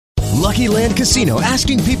Lucky Land Casino,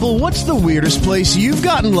 asking people, what's the weirdest place you've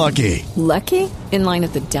gotten lucky? Lucky? In line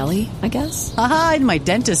at the deli, I guess? Aha, in my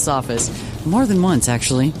dentist's office. More than once,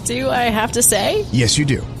 actually. Do I have to say? Yes, you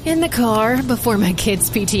do. In the car before my kids'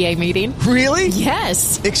 PTA meeting. Really?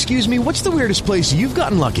 Yes. Excuse me, what's the weirdest place you've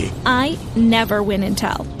gotten lucky? I never win and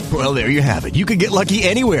tell. Well, there you have it. You can get lucky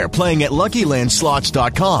anywhere, playing at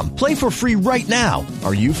LuckyLandSlots.com. Play for free right now.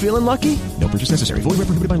 Are you feeling lucky? No purchase necessary. Void where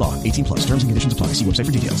prohibited by law. 18 plus. Terms and conditions apply. See website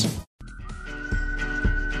for details.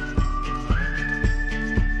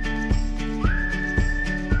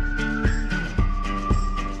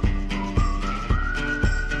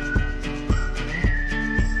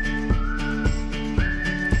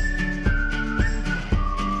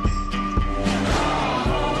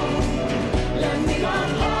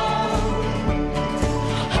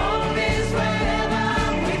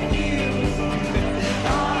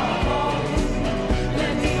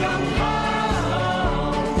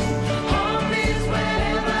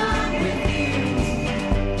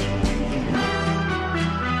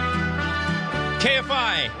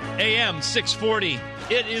 KFI AM 640.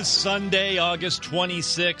 It is Sunday, August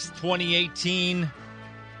 26th, 2018.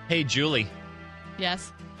 Hey, Julie.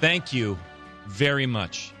 Yes? Thank you very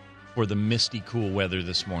much for the misty, cool weather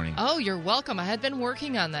this morning. Oh, you're welcome. I had been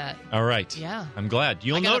working on that. All right. Yeah. I'm glad.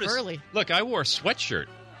 You'll I got notice. up early. Look, I wore a sweatshirt.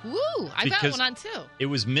 Woo! I got one on, too. It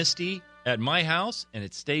was misty at my house, and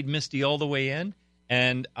it stayed misty all the way in.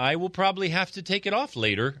 And I will probably have to take it off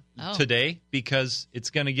later today because it's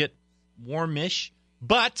going to get warmish.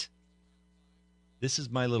 But this is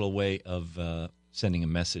my little way of sending a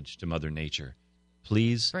message to Mother Nature.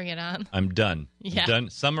 Please. Bring it on. I'm done. Yeah. I'm done.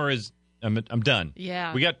 Summer is, I'm done.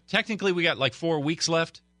 Yeah. We got like 4 weeks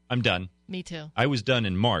left. I'm done. Me too. I was done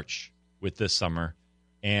in March with this summer,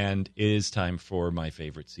 and it is time for my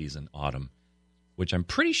favorite season, autumn, which I'm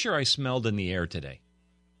pretty sure I smelled in the air today.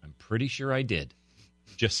 I'm pretty sure I did.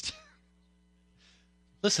 Just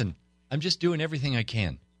listen, I'm just doing everything I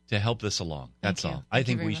can to help this along. That's all. I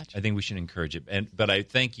think we should encourage it. But I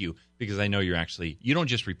thank you because I know you don't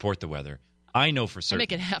just report the weather. I know for certain.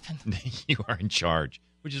 Make it happen. You are in charge,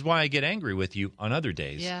 which is why I get angry with you on other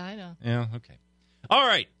days. Yeah, I know. Yeah, okay. All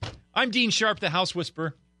right. I'm Dean Sharp, the House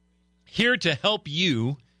Whisperer, here to help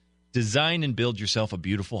you design and build yourself a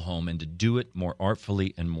beautiful home and to do it more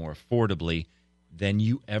artfully and more affordably than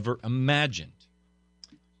you ever imagined.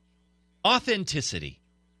 Authenticity.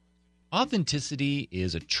 Authenticity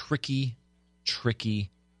is a tricky,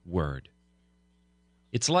 tricky word.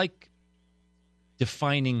 It's like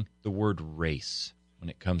defining the word race when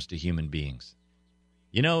it comes to human beings.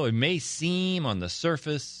 You know, it may seem on the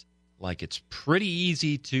surface like it's pretty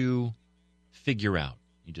easy to figure out.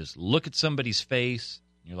 You just look at somebody's face,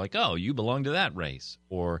 and you're like, oh, you belong to that race,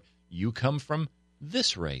 or you come from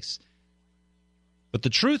this race. But the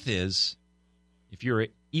truth is, if you're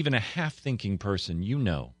even a half-thinking person, you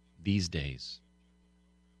know these days,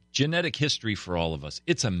 genetic history for all of us,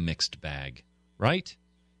 it's a mixed bag, right?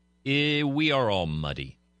 We are all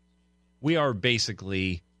muddy. We are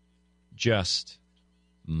basically just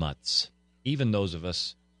mutts. Even those of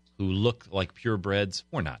us who look like purebreds,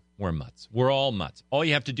 we're not. We're mutts. We're all mutts. All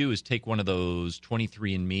you have to do is take one of those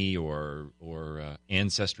 23andMe or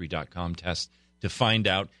Ancestry.com tests to find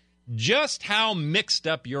out just how mixed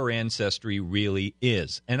up your ancestry really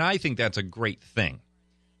is. And I think that's a great thing.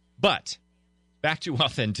 But back to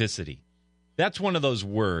authenticity. That's one of those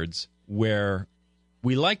words where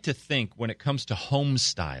we like to think when it comes to home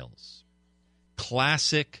styles,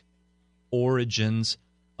 classic origins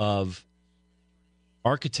of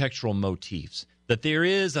architectural motifs, that there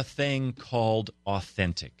is a thing called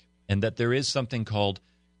authentic and that there is something called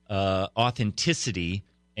authenticity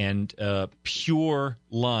and pure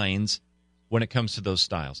lines when it comes to those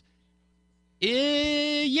styles.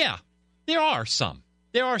 Yeah, there are some.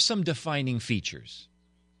 There are some defining features.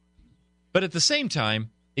 But at the same time,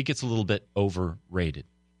 it gets a little bit overrated.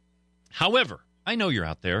 However, I know you're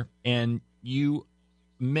out there, and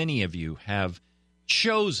many of you have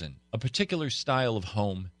chosen a particular style of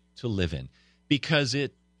home to live in because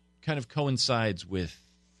it kind of coincides with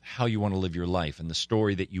how you want to live your life and the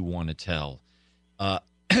story that you want to tell.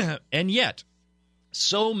 And yet,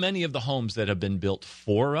 so many of the homes that have been built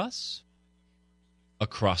for us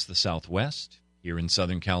across the Southwest, here in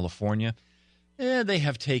Southern California, they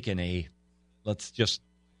have taken let's just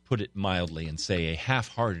put it mildly and say, a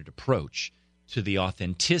half-hearted approach to the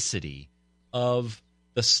authenticity of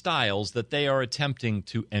the styles that they are attempting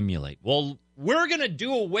to emulate. Well, we're going to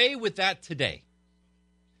do away with that today.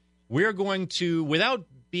 We're going to, without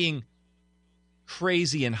being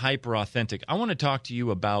crazy and hyper-authentic, I want to talk to you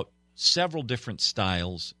about several different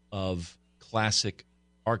styles of classic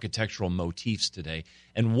architectural motifs today.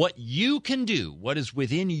 And what you can do, what is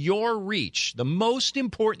within your reach, the most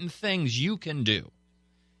important things you can do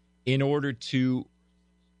in order to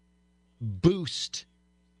boost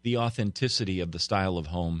the authenticity of the style of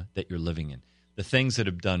home that you're living in. The things that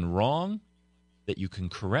have done wrong that you can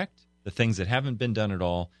correct, the things that haven't been done at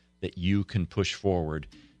all that you can push forward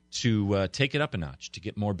to take it up a notch, to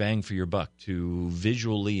get more bang for your buck, to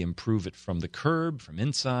visually improve it from the curb, from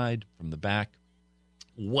inside, from the back,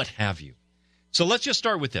 what have you. So let's just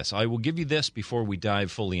start with this. I will give you this before we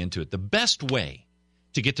dive fully into it. The best way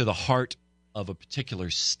to get to the heart of a particular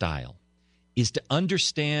style is to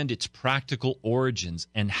understand its practical origins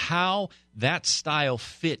and how that style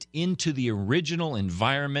fit into the original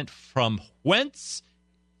environment from whence,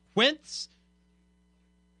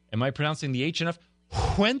 am I pronouncing the H enough?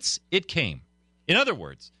 Whence it came. In other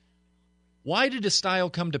words, why did a style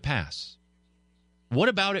come to pass? What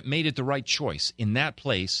about it made it the right choice in that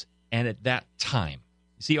place and at that time?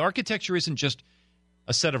 You see, architecture isn't just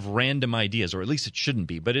a set of random ideas, or at least it shouldn't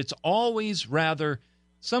be, but it's always rather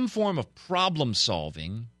some form of problem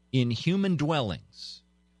solving in human dwellings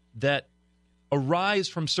that arise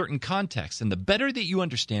from certain contexts. And the better that you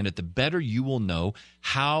understand it, the better you will know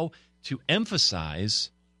how to emphasize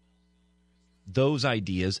those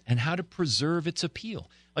ideas and how to preserve its appeal.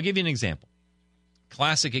 I'll give you an example.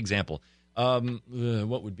 Classic example.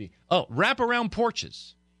 What would be? Wraparound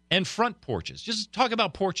porches and front porches. Just talk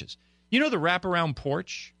about porches. You know the wraparound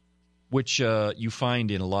porch, which you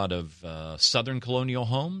find in a lot of Southern colonial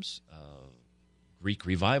homes, Greek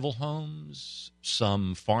Revival homes,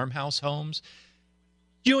 some farmhouse homes.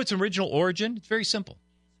 Do you know its original origin? It's very simple.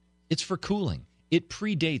 It's for cooling. It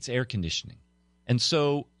predates air conditioning. And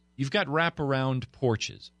so you've got wraparound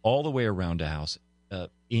porches all the way around a house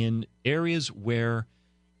in areas where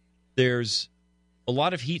there's a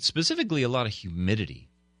lot of heat, specifically a lot of humidity.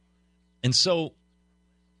 And so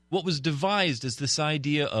what was devised is this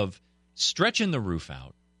idea of stretching the roof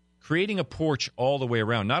out, creating a porch all the way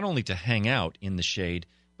around, not only to hang out in the shade,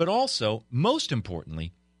 but also, most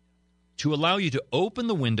importantly, to allow you to open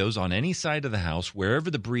the windows on any side of the house, wherever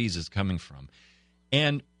the breeze is coming from.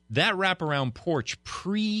 And that wraparound porch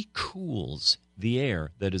pre-cools the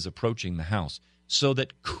air that is approaching the house so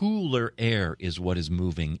that cooler air is what is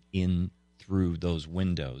moving in through those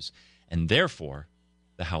windows. And therefore,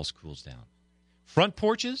 the house cools down. Front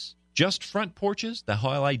porches, just front porches, the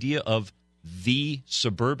whole idea of the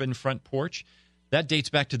suburban front porch, that dates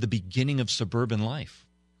back to the beginning of suburban life.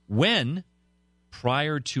 When,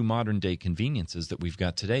 prior to modern-day conveniences that we've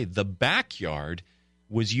got today, the backyard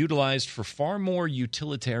was utilized for far more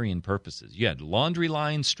utilitarian purposes. You had laundry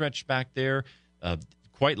lines stretched back there.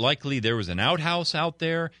 Quite likely there was an outhouse out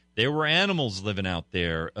there. There were animals living out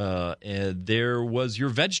there. There was your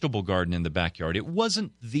vegetable garden in the backyard. It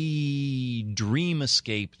wasn't the dream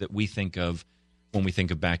escape that we think of when we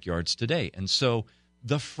think of backyards today. And so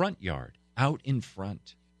the front yard, out in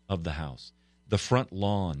front of the house, the front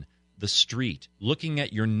lawn, the street, looking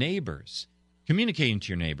at your neighbors, communicating to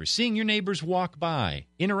your neighbors, seeing your neighbors walk by,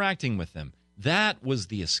 interacting with them, that was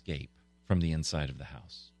the escape from the inside of the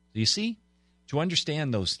house. So you see, to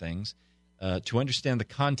understand those things, to understand the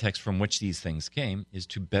context from which these things came, is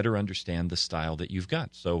to better understand the style that you've got.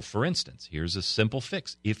 So, for instance, here's a simple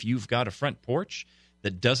fix. If you've got a front porch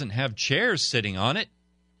that doesn't have chairs sitting on it,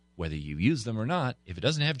 whether you use them or not, if it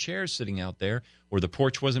doesn't have chairs sitting out there, or the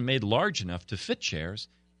porch wasn't made large enough to fit chairs,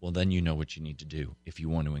 well, then you know what you need to do if you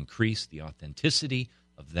want to increase the authenticity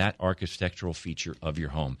of that architectural feature of your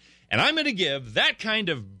home. And I'm going to give that kind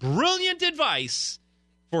of brilliant advice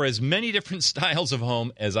for as many different styles of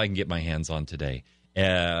home as I can get my hands on today.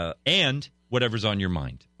 And whatever's on your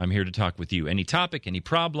mind. I'm here to talk with you. Any topic, any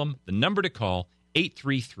problem, the number to call,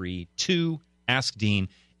 833-2-ASK-DEAN.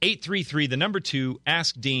 833, the number 2,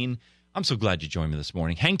 Ask Dean. I'm so glad you joined me this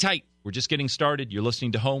morning. Hang tight. We're just getting started. You're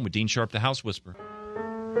listening to Home with Dean Sharp, the House Whisperer.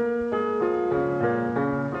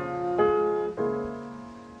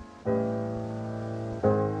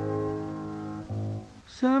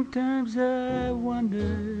 Sometimes I wonder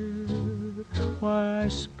why I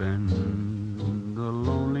spend the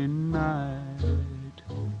lonely night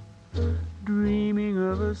dreaming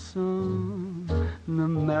of a song, the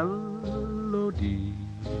melody,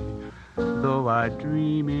 though I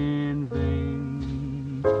dream in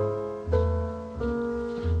vain.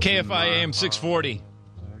 KFI AM 640.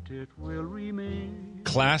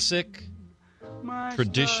 Classic,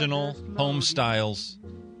 traditional home styles,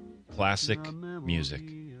 classic music.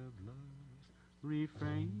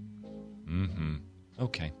 Mm-hmm.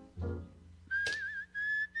 Okay.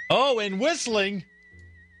 Oh, and whistling.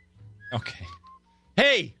 Okay.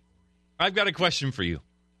 Hey, I've got a question for you.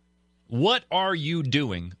 What are you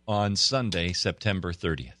doing on Sunday, September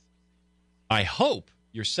 30th? I hope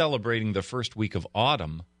you're celebrating the first week of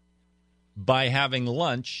autumn by having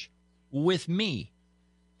lunch with me.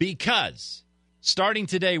 Because starting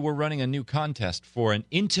today, we're running a new contest for an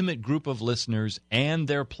intimate group of listeners and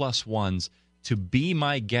their plus ones to be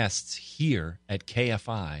my guests here at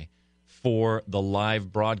KFI for the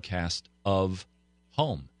live broadcast of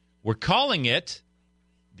Home. We're calling it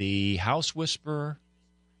the House Whisperer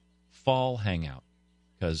Fall Hangout,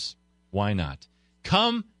 because why not?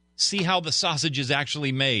 Come see how the sausage is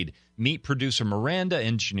actually made. Meet producer Miranda,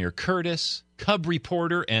 engineer Curtis, Cub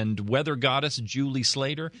reporter and weather goddess Julie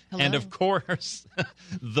Slater, Hello. and of course,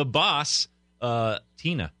 the boss,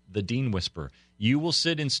 Tina, the Dean Whisperer. You will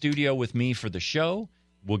sit in studio with me for the show.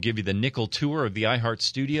 We'll give you the nickel tour of the iHeart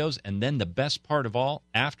Studios, and then the best part of all,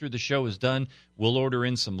 after the show is done, we'll order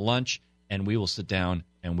in some lunch, and we will sit down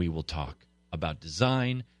and we will talk about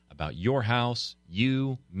design, about your house,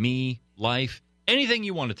 you, me, life, anything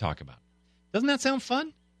you want to talk about. Doesn't that sound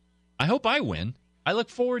fun? I hope I win. I look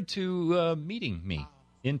forward to meeting me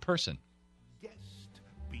in person.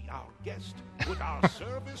 Be our guest with our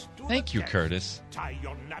service to Thank you, guest. Curtis. Tie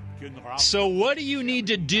your napkin around So what do you need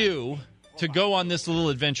to do to go on this little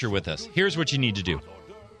adventure with us? Here's what you need to do.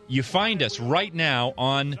 You find us right now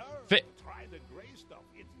on... Try the gray stuff.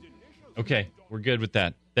 It's delicious. Okay, we're good with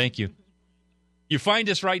that. Thank you. You find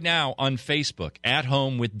us right now on Facebook, At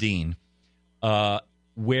Home with Dean,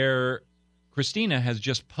 where Christina has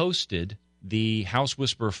just posted the House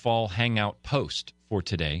Whisperer Fall Hangout post for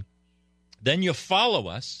today. Then you follow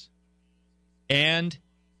us, and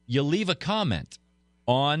you leave a comment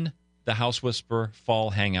on the House Whisperer Fall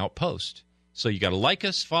Hangout post. So you got to like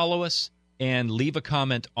us, follow us, and leave a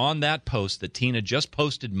comment on that post that Tina just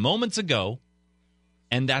posted moments ago,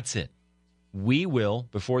 and that's it. We will,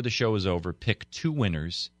 before the show is over, pick 2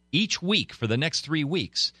 winners each week for the next 3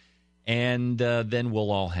 weeks, and then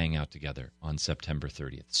we'll all hang out together on September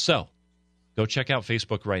 30th. So go check out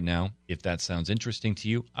Facebook right now. If that sounds interesting to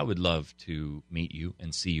you, I would love to meet you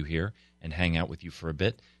and see you here and hang out with you for a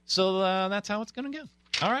bit. So that's how it's going to go.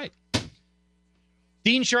 All right.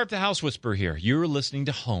 Dean Sharp, the House Whisperer here. You're listening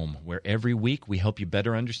to Home, where every week we help you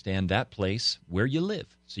better understand that place where you live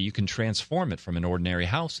so you can transform it from an ordinary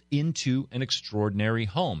house into an extraordinary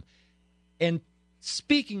home. And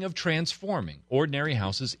speaking of transforming ordinary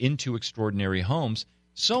houses into extraordinary homes,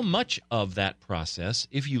 so much of that process,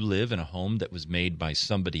 if you live in a home that was made by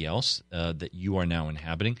somebody else that you are now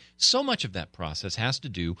inhabiting, so much of that process has to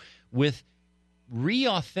do with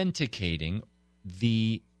re-authenticating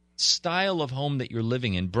the style of home that you're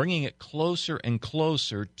living in, bringing it closer and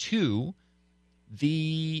closer to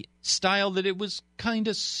the style that it was kind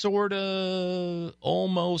of, sort of,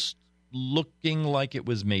 almost looking like it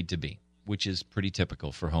was made to be, which is pretty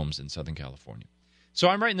typical for homes in Southern California. So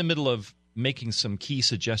I'm right in the middle of making some key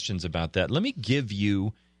suggestions about that. Let me give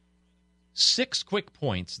you 6 quick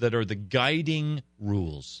points that are the guiding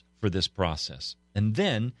rules for this process. And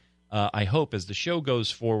then I hope as the show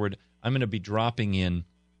goes forward, I'm going to be dropping in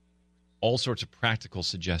all sorts of practical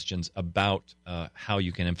suggestions about how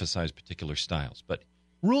you can emphasize particular styles. But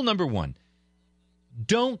rule number 1,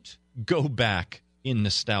 don't go back in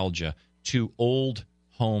nostalgia to old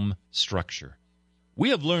home structure.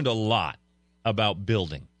 We have learned a lot about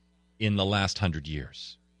building in the last 100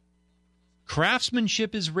 years.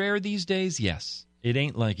 Craftsmanship is rare these days, yes. It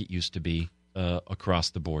ain't like it used to be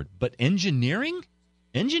across the board. But engineering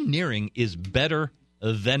is better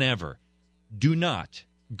than ever. Do not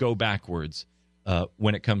go backwards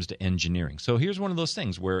when it comes to engineering. So here's one of those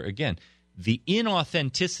things where, again, the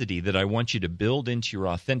inauthenticity that I want you to build into your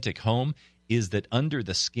authentic home is that under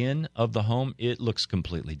the skin of the home, it looks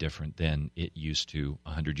completely different than it used to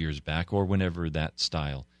 100 years back or whenever that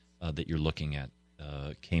style that you're looking at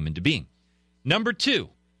came into being. Number 2,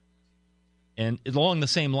 and along the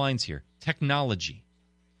same lines here, technology.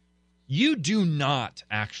 You do not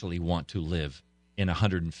actually want to live in a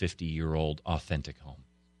 150-year-old authentic home.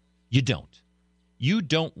 You don't. You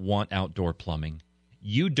don't want outdoor plumbing.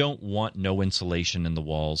 You don't want no insulation in the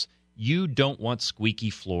walls. You don't want squeaky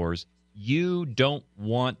floors. You don't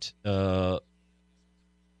want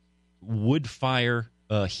wood fire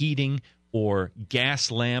heating or gas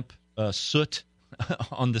lamp soot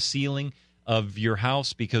on the ceiling of your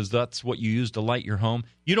house because that's what you use to light your home.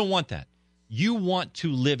 You don't want that. You want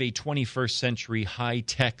to live a 21st century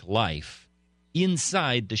high-tech life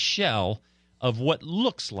inside the shell of what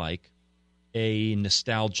looks like a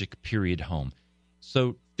nostalgic period home.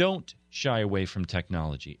 So don't shy away from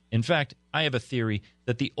technology. In fact, I have a theory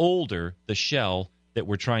that the older the shell that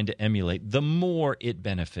we're trying to emulate, the more it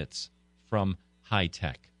benefits from high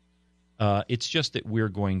tech. It's just that we're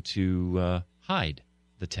going to hide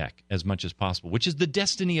the tech as much as possible, which is the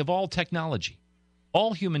destiny of all technology.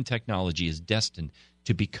 All human technology is destined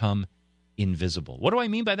to become invisible. What do I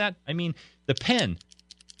mean by that? I mean the pen,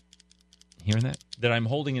 hearing that I'm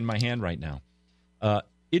holding in my hand right now.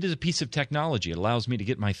 It is a piece of technology. It allows me to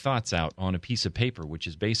get my thoughts out on a piece of paper, which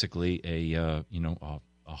is basically a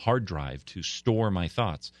hard drive to store my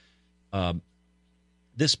thoughts.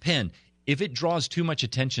 This pen, if it draws too much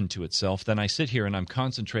attention to itself, then I sit here and I'm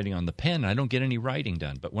concentrating on the pen and I don't get any writing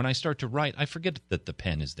done. But when I start to write, I forget that the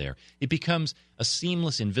pen is there. It becomes a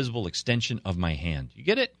seamless, invisible extension of my hand. You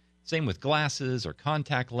get it? Same with glasses or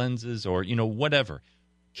contact lenses or, whatever.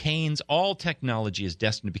 Canes, all technology is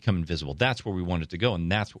destined to become invisible. That's where we want it to go, and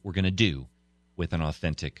that's what we're going to do with an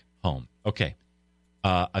authentic home. Okay,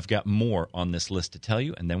 I've got more on this list to tell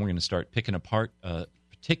you, and then we're going to start picking apart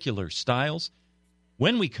particular styles.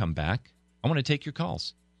 When we come back, I want to take your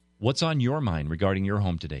calls. What's on your mind regarding your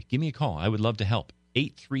home today? Give me a call. I would love to help.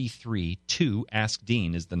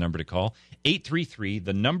 833-2-ASK-DEAN is the number to call.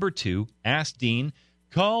 833-2-ASK-DEAN.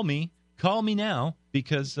 Call me. Call me now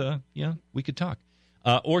because, we could talk.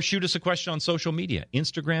 Or shoot us a question on social media,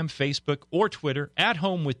 Instagram, Facebook, or Twitter, at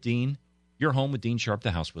Home with Dean. Your home with Dean Sharp, the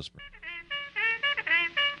House Whisperer.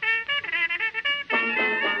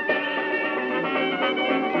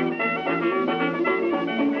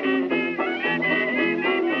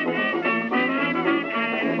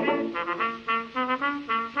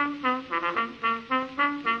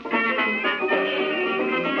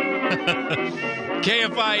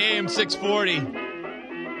 KFI AM 640.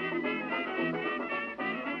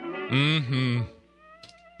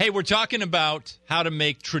 Hey, we're talking about how to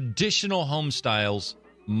make traditional home styles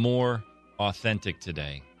more authentic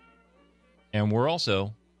today. And we're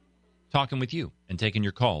also talking with you and taking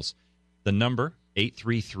your calls. The number,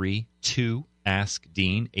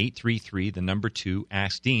 833-2-ASK-DEAN, 833, the number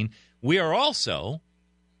 2-ASK-DEAN. We are also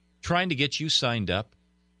trying to get you signed up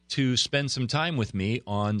to spend some time with me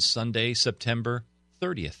on Sunday, September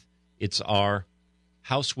 30th. It's our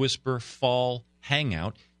House Whisper Fall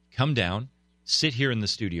Hangout. Come down, sit here in the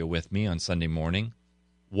studio with me on Sunday morning,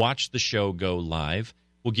 watch the show go live.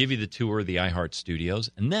 We'll give you the tour of the iHeart Studios,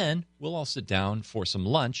 and then we'll all sit down for some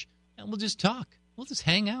lunch, and we'll just talk. We'll just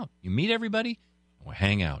hang out. You meet everybody, and we'll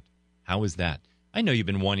hang out. How is that? I know you've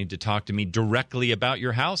been wanting to talk to me directly about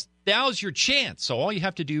your house. Now's your chance. So all you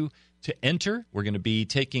have to do to enter, we're going to be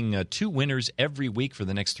taking 2 winners every week for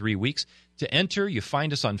the next 3 weeks. To enter, you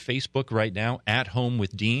find us on Facebook right now, at Home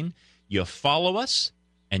with Dean. You follow us,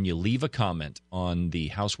 and you leave a comment on the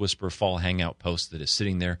House Whisperer Fall Hangout post that is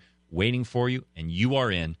sitting there waiting for you, and you are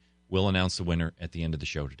in. We'll announce the winner at the end of the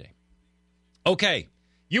show today. Okay,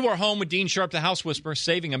 you are home with Dean Sharp, the House Whisperer,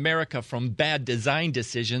 saving America from bad design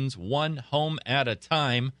decisions, one home at a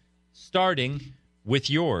time, starting with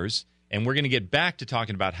yours. And we're going to get back to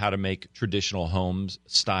talking about how to make traditional homes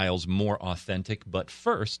styles more authentic. But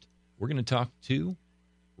first, we're going to talk to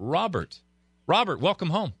Robert. Robert, welcome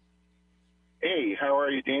home. Hey, how are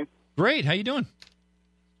you, Dean? Great. How you doing?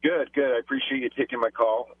 Good. I appreciate you taking my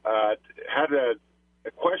call. Had a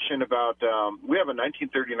question about, we have a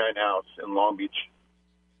 1939 house in Long Beach,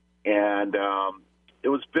 and it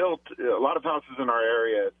was built, a lot of houses in our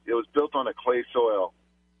area, it was built on a clay soil,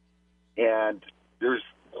 and there's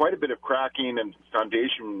quite a bit of cracking and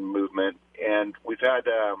foundation movement, and we've had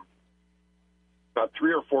about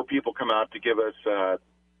 3 or 4 people come out to give us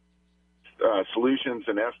solutions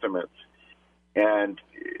and estimates. And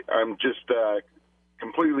I'm just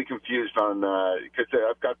completely confused on because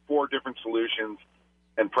I've got 4 different solutions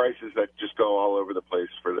and prices that just go all over the place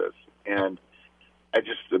for this. And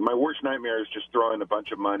my worst nightmare is just throwing a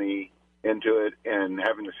bunch of money into it and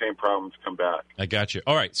having the same problems come back. I got you.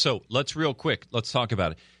 All right, so let's talk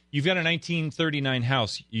about it. You've got a 1939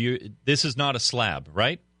 house. This is not a slab,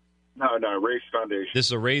 right? No, raised foundation. This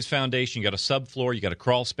is a raised foundation. You got a subfloor. You got a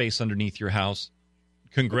crawl space underneath your house.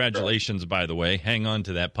 Congratulations, by the way. Hang on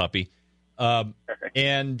to that puppy. So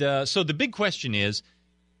the big question is,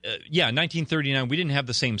 1939, we didn't have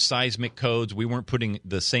the same seismic codes. We weren't putting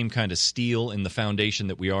the same kind of steel in the foundation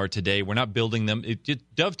that we are today. We're not building them. It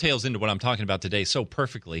dovetails into what I'm talking about today so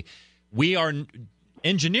perfectly. We are,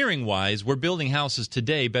 engineering-wise, we're building houses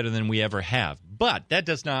today better than we ever have. But that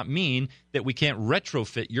does not mean that we can't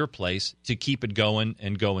retrofit your place to keep it going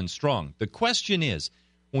and going strong. The question is,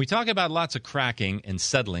 when we talk about lots of cracking and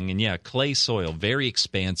settling, and clay soil, very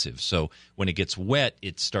expansive. So when it gets wet,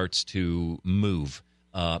 it starts to move.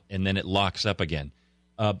 And then it locks up again.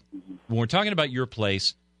 When we're talking about your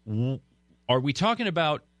place, are we talking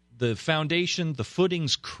about the foundation, the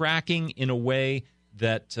footings cracking in a way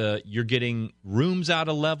that you're getting rooms out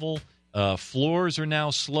of level? Floors are now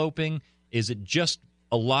sloping. Is it just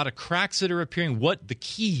a lot of cracks that are appearing? What the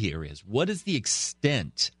key here is, what is the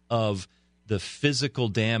extent of the physical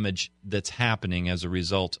damage that's happening as a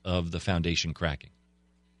result of the foundation cracking?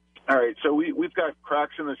 All right, so we've got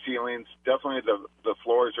cracks in the ceilings. Definitely the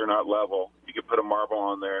floors are not level. You could put a marble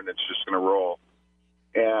on there and it's just going to roll.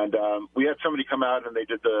 And we had somebody come out and they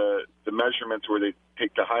did the measurements where they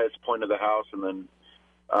take the highest point of the house and then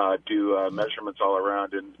do measurements all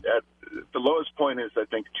around. And at the lowest point is, I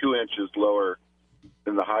think, 2 inches lower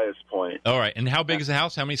than the highest point. All right, and how big is the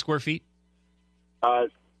house? How many square feet?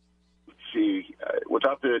 Let's see.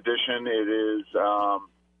 Without the addition, it is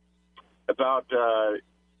about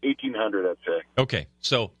 1,800, I'd say. Okay,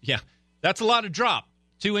 so, yeah, that's a lot of drop.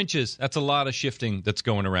 2 inches, that's a lot of shifting that's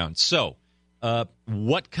going around. So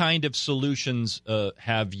what kind of solutions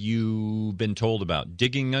have you been told about?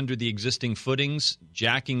 Digging under the existing footings,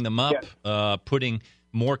 jacking them up, yes. Putting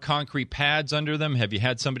more concrete pads under them? Have you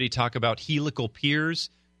had somebody talk about helical piers?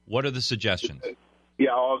 What are the suggestions? Yeah,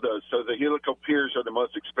 all of those. So the helical piers are the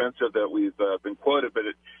most expensive that we've been quoted, but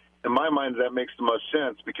in my mind that makes the most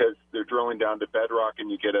sense because they're drilling down to bedrock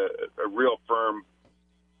and you get a real firm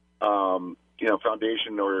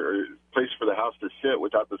foundation or place for the house to sit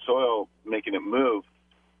without the soil making it move.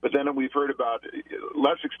 But then we've heard about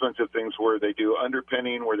less expensive things where they do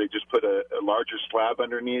underpinning, where they just put a larger slab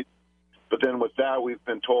underneath. But then with that, we've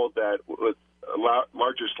been told that with a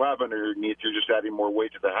larger slab underneath, you're just adding more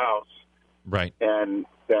weight to the house. Right. And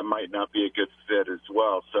that might not be a good fit as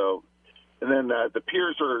well. So, and then the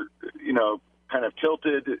piers are, kind of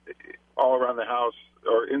tilted all around the house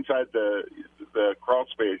or inside the crawl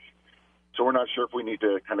space. So we're not sure if we need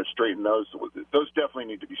to kind of straighten those. Those definitely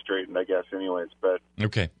need to be straightened, I guess, anyways. But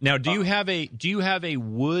okay. Now, do you have a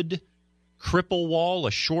wood cripple wall,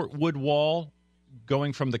 a short wood wall,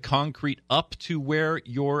 going from the concrete up to where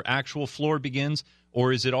your actual floor begins,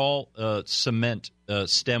 or is it all cement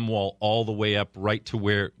stem wall all the way up right to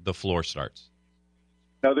where the floor starts?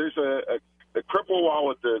 No, there's a cripple wall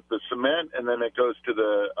with the cement, and then it goes to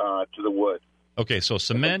the wood. Okay, so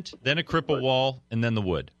cement, then a cripple wall, and then the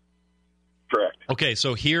wood. Correct. Okay,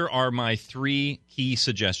 so here are my 3 key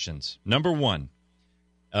suggestions. Number 1,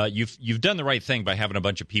 you've done the right thing by having a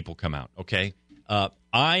bunch of people come out, okay?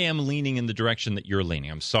 I am leaning in the direction that you're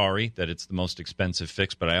leaning. I'm sorry that it's the most expensive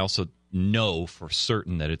fix, but I also know for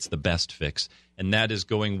certain that it's the best fix, and that is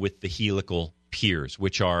going with the helical piers,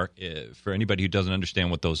 which are, for anybody who doesn't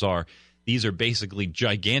understand what those are, these are basically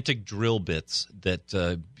gigantic drill bits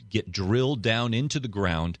that get drilled down into the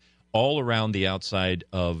ground all around the outside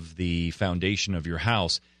of the foundation of your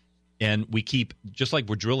house. And we keep, just like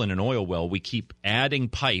we're drilling an oil well, we keep adding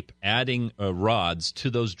pipe, adding rods to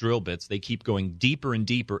those drill bits. They keep going deeper and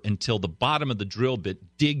deeper until the bottom of the drill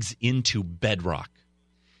bit digs into bedrock.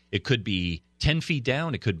 It could be 10 feet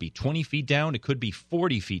down, it could be 20 feet down, it could be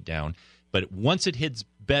 40 feet down. But once it hits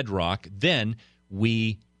bedrock, then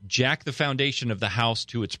we jack the foundation of the house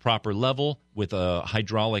to its proper level with a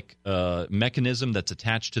hydraulic mechanism that's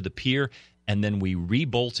attached to the pier, and then we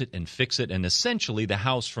rebolt it and fix it. And essentially, the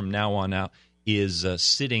house from now on out is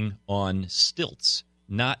sitting on stilts,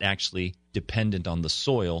 not actually dependent on the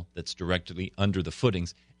soil that's directly under the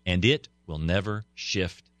footings, and it will never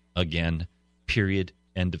shift again, period,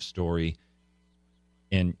 end of story.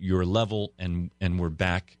 And you're level, and we're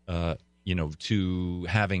back, to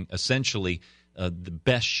having essentially the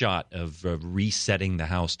best shot of resetting the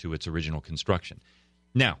house to its original construction.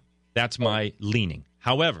 Now, that's my leaning.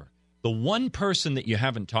 However, the one person that you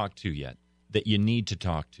haven't talked to yet that you need to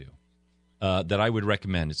talk to, that I would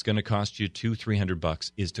recommend, it's going to cost you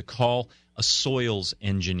 $200-300, is to call a soils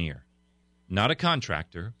engineer. Not a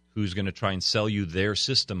contractor who's going to try and sell you their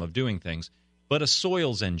system of doing things, but a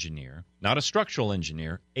soils engineer, not a structural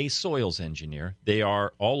engineer, a soils engineer. They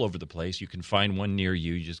are all over the place. You can find one near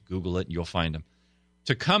you. You just Google it and you'll find them.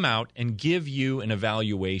 To come out and give you an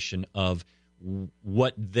evaluation of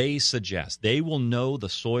what they suggest. They will know the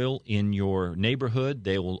soil in your neighborhood.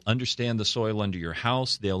 They will understand the soil under your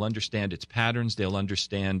house. They'll understand its patterns. They'll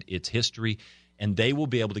understand its history. And they will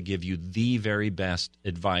be able to give you the very best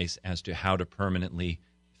advice as to how to permanently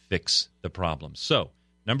fix the problem. So,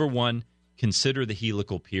 number 1, consider the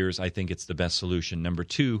helical piers. I think it's the best solution. Number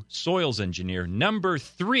 2, soils engineer. Number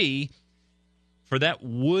 3, for that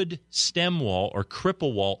wood stem wall or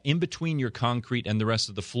cripple wall in between your concrete and the rest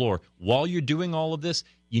of the floor, while you're doing all of this,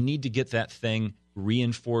 you need to get that thing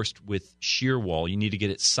reinforced with shear wall. You need to get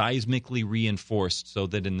it seismically reinforced so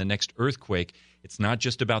that in the next earthquake, it's not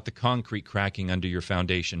just about the concrete cracking under your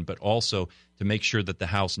foundation, but also to make sure that the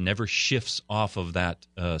house never shifts off of that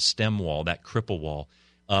stem wall, that cripple wall,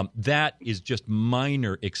 That is just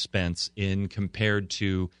minor expense in compared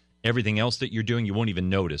to everything else that you're doing. You won't even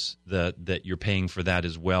notice that you're paying for that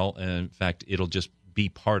as well. And in fact, it'll just be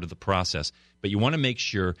part of the process. But you want to make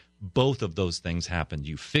sure both of those things happen.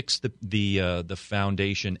 You fix the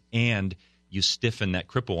foundation and you stiffen that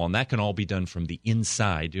cripple wall. And that can all be done from the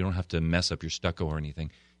inside. You don't have to mess up your stucco or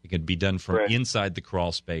anything. It can be done from inside the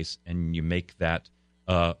crawl space, and you make that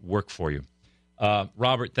work for you.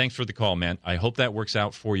 Robert, thanks for the call, man. I hope that works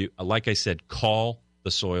out for you. Like I said, call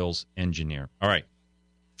the soils engineer. All right.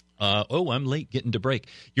 I'm late getting to break.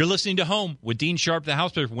 You're listening to Home with Dean Sharp, the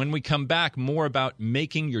house builder. When we come back, more about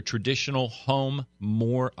making your traditional home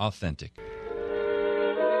more authentic.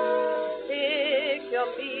 Picture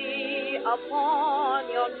me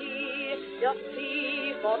upon your knee, just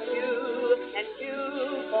me for you and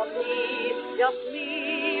you for me, just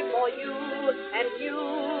me for you and you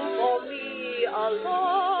for me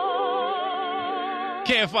alone.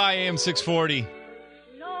 KFI AM 640.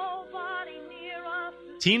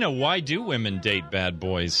 Tina, why do women date bad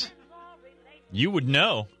boys? You would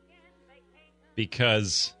know,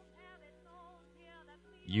 because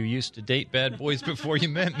you used to date bad boys before you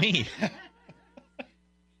met me.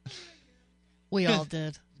 We all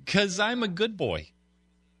did. Because I'm a good boy.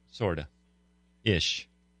 Sort of. Ish.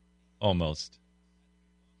 Almost.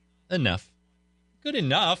 Enough. Good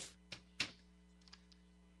enough.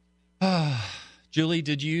 Julie,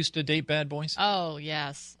 did you used to date bad boys? Oh,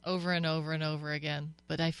 yes. Over and over and over again.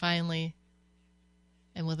 But I finally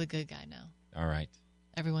am with a good guy now. All right.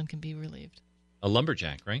 Everyone can be relieved. A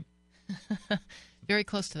lumberjack, right? Very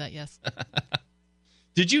close to that, yes.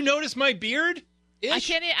 Did you notice my beard? I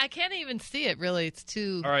can't even see it, really. It's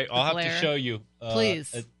too All right, I'll have to show you.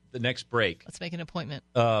 Please. At the next break. Let's make an appointment.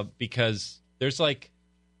 Because there's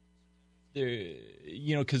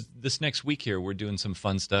because this next week here, we're doing some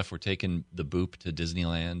fun stuff. We're taking the Boop to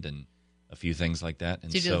Disneyland and a few things like that.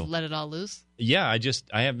 And Did you just let it all loose? Yeah,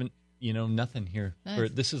 I haven't, nothing here.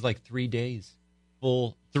 Nice. This is like 3 days.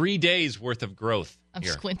 Full 3 days worth of growth. I'm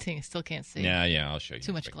squinting. I still can't see. Yeah, I'll show you.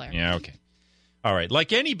 Too much glare. Yeah, okay. All right.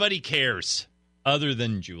 Like anybody cares other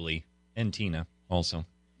than Julie and Tina also.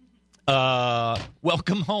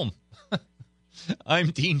 Welcome home. I'm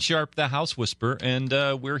Dean Sharp, the House Whisperer, and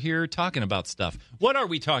we're here talking about stuff. What are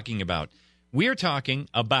we talking about? We're talking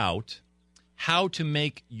about how to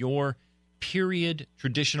make your period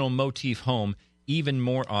traditional motif home even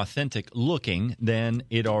more authentic looking than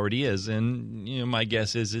it already is. And my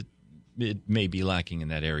guess is it may be lacking in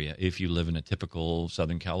that area if you live in a typical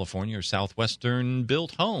Southern California or Southwestern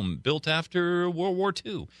built home built after World War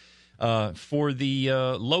II for the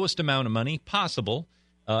lowest amount of money possible.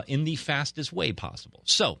 In the fastest way possible.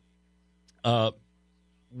 So,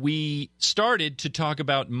 we started to talk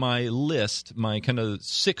about my list, my kind of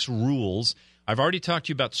 6 rules. I've already talked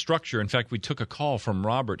to you about structure. In fact, we took a call from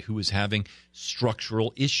Robert, who was having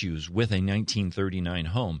structural issues with a 1939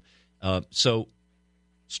 home. So,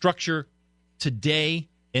 structure today,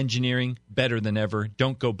 engineering, better than ever.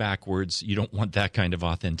 Don't go backwards. You don't want that kind of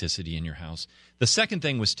authenticity in your house. The second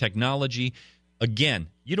thing was technology. Again,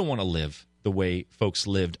 you don't want to live the way folks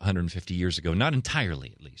lived 150 years ago. Not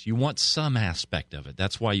entirely, at least. You want some aspect of it.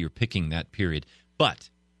 That's why you're picking that period. But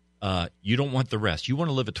you don't want the rest. You want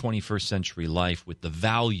to live a 21st century life with the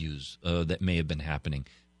values that may have been happening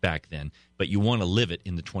back then. But you want to live it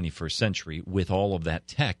in the 21st century with all of that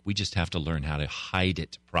tech. We just have to learn how to hide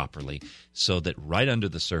it properly so that right under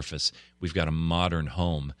the surface, we've got a modern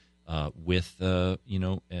home with a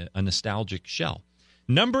nostalgic shell.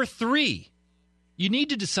 Number 3. You need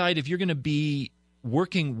to decide if you're going to be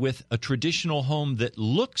working with a traditional home that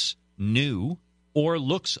looks new or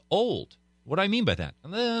looks old. What do I mean by that?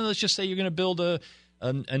 Let's just say you're going to build a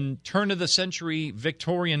turn-of-the-century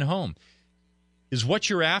Victorian home. Is what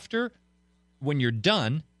you're after, when you're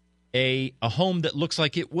done, a home that looks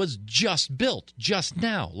like it was just built just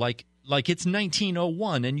now, like it's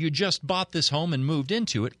 1901 and you just bought this home and moved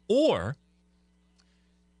into it? Or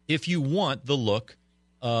if you want the look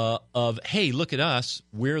of, hey, look at us,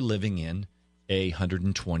 we're living in a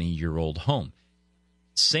 120-year-old home.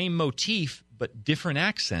 Same motif, but different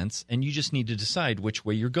accents, and you just need to decide which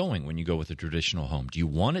way you're going when you go with a traditional home. Do you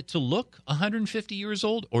want it to look 150 years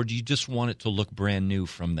old, or do you just want it to look brand new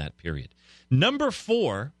from that period? Number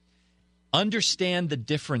 4, understand the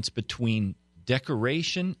difference between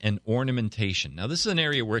decoration and ornamentation. Now, this is an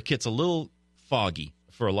area where it gets a little foggy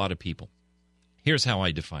for a lot of people. Here's how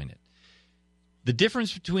I define it. The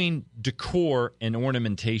difference between decor and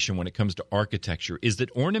ornamentation when it comes to architecture is that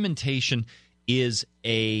ornamentation is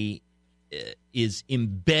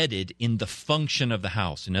embedded in the function of the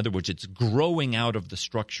house. In other words, it's growing out of the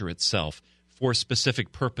structure itself for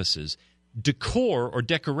specific purposes. Decor or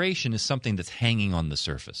decoration is something that's hanging on the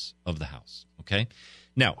surface of the house, okay?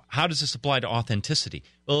 Now, how does this apply to authenticity?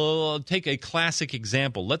 Well, take a classic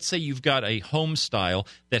example. Let's say you've got a home style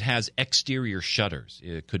that has exterior shutters.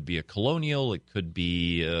 It could be a colonial. It could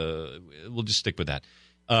be, we'll just stick with that.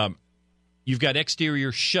 You've got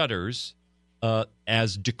exterior shutters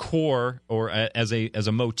as decor or as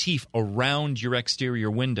a motif around your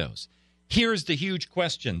exterior windows. Here's the huge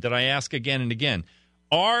question that I ask again and again.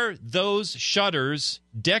 Are those shutters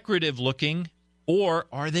decorative looking, or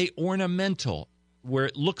are they ornamental, where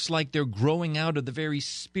it looks like they're growing out of the very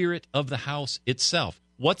spirit of the house itself?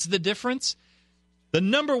 What's the difference? The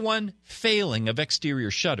number one failing of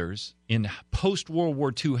exterior shutters in post-World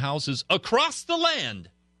War II houses across the land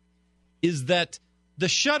is that the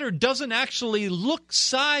shutter doesn't actually look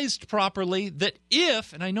sized properly, that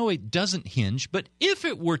if, and I know it doesn't hinge, but if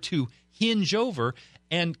it were to hinge over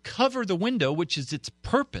and cover the window, which is its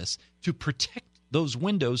purpose, to protect those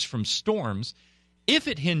windows from storms, if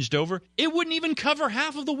it hinged over, it wouldn't even cover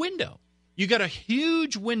half of the window. You got a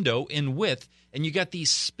huge window in width, and you got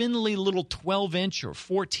these spindly little 12-inch or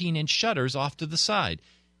 14-inch shutters off to the side.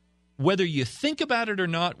 Whether you think about it or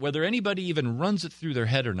not, whether anybody even runs it through their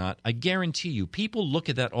head or not, I guarantee you, people look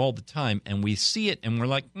at that all the time, and we see it, and we're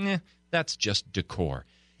like, that's just decor.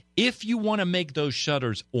 If you want to make those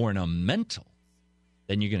shutters ornamental,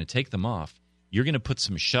 then you're going to take them off. You're going to put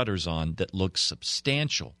some shutters on that look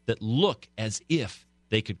substantial, that look as if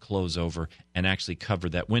they could close over and actually cover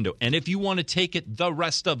that window. And if you want to take it the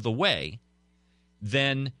rest of the way,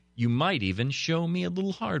 then you might even show me a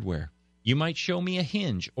little hardware. You might show me a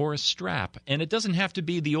hinge or a strap. And it doesn't have to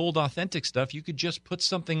be the old authentic stuff. You could just put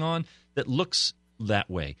something on that looks that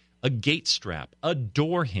way. A gate strap, a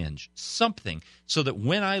door hinge, something, so that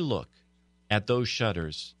when I look at those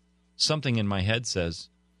shutters, something in my head says,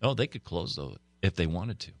 oh, they could close those if they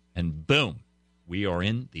wanted to. And boom, we are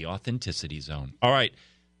in the authenticity zone. All right,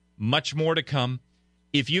 much more to come.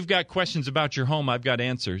 If you've got questions about your home, I've got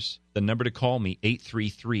answers. The number to call me,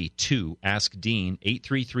 833-2-ASK-DEAN,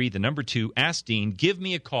 833, the number 2, Ask Dean. Give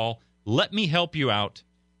me a call. Let me help you out.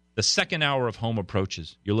 The second hour of Home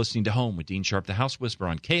approaches. You're listening to Home with Dean Sharp, the House Whisperer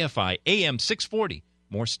on KFI AM 640.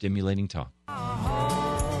 More stimulating talk. Let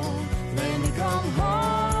me come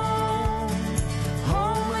home.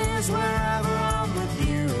 Home is wherever I'm with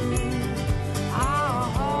you.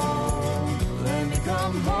 Home. Let me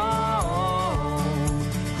come home.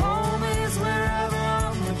 Home is wherever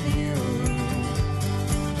I'm with you.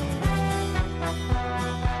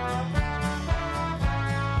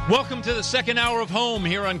 Welcome to the second hour of Home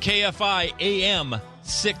here on KFI AM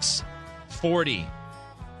 640.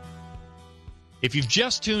 If you've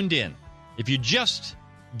just tuned in, if you're just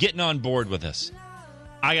getting on board with us,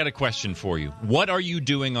 I got a question for you. What are you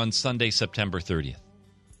doing on Sunday, September 30th?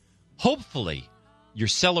 Hopefully, you're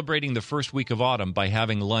celebrating the first week of autumn by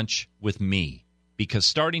having lunch with me, because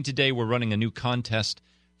starting today, we're running a new contest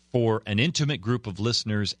for an intimate group of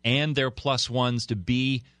listeners and their plus ones to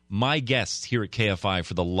be my guests here at KFI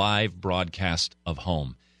for the live broadcast of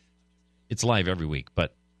Home. It's live every week,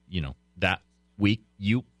 but, that week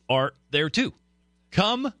you are there too.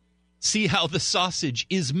 Come see how the sausage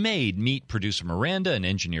is made. Meet producer Miranda and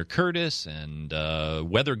engineer Curtis and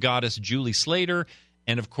weather goddess Julie Slater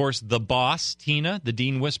and, of course, the boss, Tina, the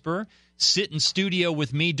Dean Whisperer. Sit in studio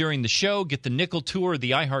with me during the show, get the nickel tour of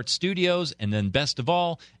the iHeart Studios, and then best of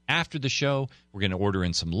all, after the show, we're going to order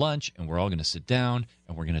in some lunch, and we're all going to sit down,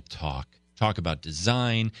 and we're going to talk about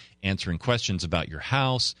design, answering questions about your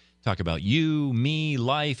house, talk about you, me,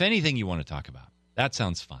 life, anything you want to talk about. That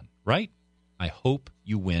sounds fun, right? I hope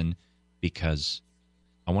you win, because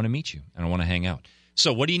I want to meet you, and I want to hang out.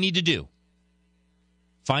 So what do you need to do?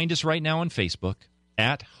 Find us right now on Facebook,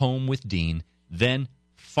 at Home with Dean, then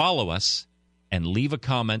follow us and leave a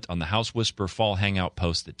comment on the House Whisperer Fall Hangout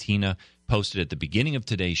post that Tina posted at the beginning of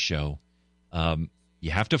today's show.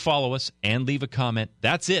 You have to follow us and leave a comment.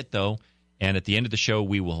 That's it, though. And at the end of the show,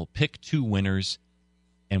 we will pick 2 winners,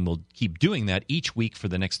 and we'll keep doing that each week for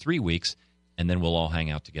the next 3 weeks, and then we'll all hang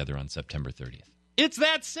out together on September 30th. It's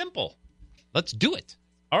that simple. Let's do it.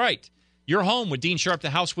 All right. You're home with Dean Sharp,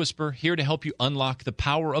 the House Whisperer, here to help you unlock the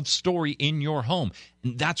power of story in your home.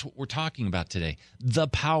 And that's what we're talking about today, the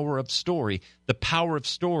power of story. The power of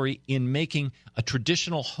story in making a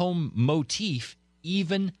traditional home motif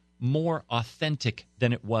even more authentic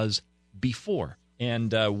than it was before.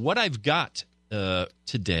 And what I've got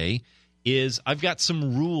today is I've got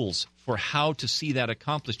some rules for how to see that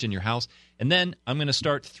accomplished in your house. And then I'm going to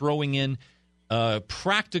start throwing in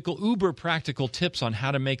uber practical tips on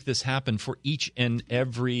how to make this happen for each and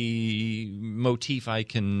every motif I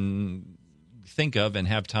can think of and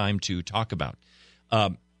have time to talk about.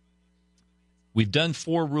 We've done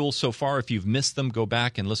 4 rules so far. If you've missed them, go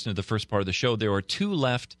back and listen to the first part of the show. There are 2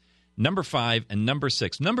 left, number 5 and number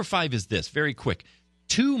 6. Number 5 is this, very quick.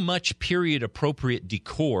 Too much period-appropriate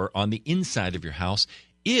decor on the inside of your house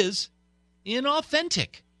is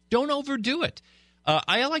inauthentic. Don't overdo it.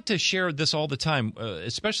 I like to share this all the time,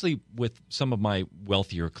 especially with some of my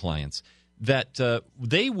wealthier clients, that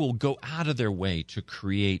they will go out of their way to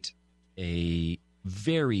create a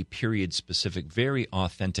very period-specific, very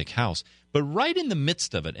authentic house. But right in the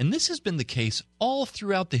midst of it, and this has been the case all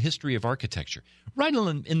throughout the history of architecture, right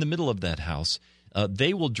in the middle of that house,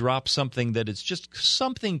 they will drop something that is just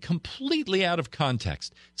something completely out of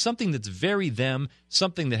context, something that's very them,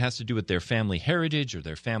 something that has to do with their family heritage or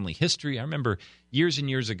their family history. I remember years and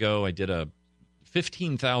years ago, I did a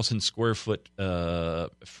 15,000 square foot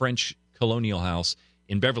French colonial house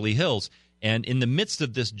in Beverly Hills, and in the midst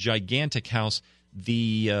of this gigantic house,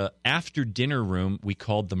 the after-dinner room we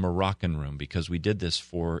called the Moroccan room because we did this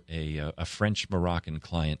for a French-Moroccan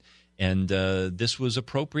client. And this was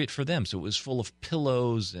appropriate for them. So it was full of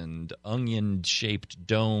pillows and onion-shaped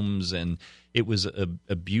domes, and it was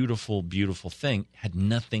a beautiful, beautiful thing. It had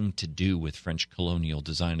nothing to do with French colonial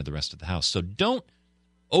design of the rest of the house. So don't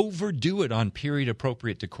overdo it on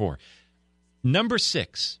period-appropriate decor. Number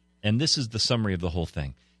 6, and this is the summary of the whole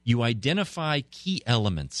thing, you identify key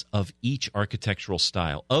elements of each architectural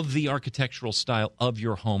style, of the architectural style of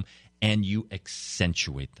your home, and you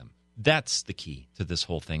accentuate them. That's the key to this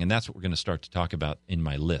whole thing, and that's what we're going to start to talk about in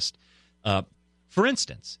my list. For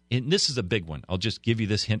instance, and this is a big one. I'll just give you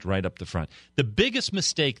this hint right up the front. The biggest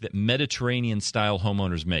mistake that Mediterranean-style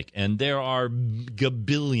homeowners make, and there are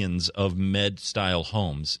gabillions of Med-style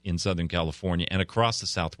homes in Southern California and across the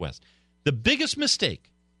Southwest, the biggest mistake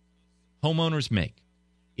homeowners make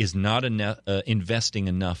is not investing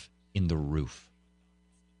enough in the roof.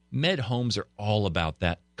 Med homes are all about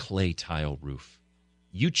that clay tile roof.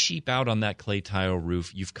 You cheap out on that clay tile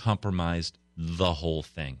roof, you've compromised the whole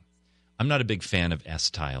thing. I'm not a big fan of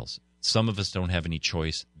S-tiles. Some of us don't have any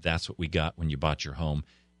choice. That's what we got when you bought your home.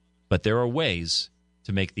 But there are ways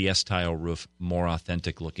to make the S-tile roof more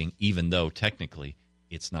authentic looking, even though technically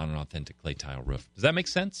it's not an authentic clay tile roof. Does that make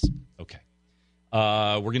sense? Okay.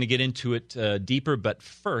 We're going to get into it deeper, but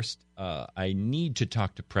first, I need to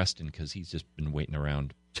talk to Preston because he's just been waiting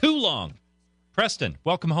around too long. Preston,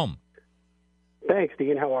 welcome home. Thanks,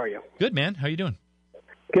 Dean. How are you? Good, man. How you doing?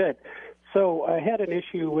 Good. So I had an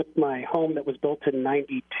issue with my home that was built in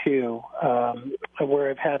 92, where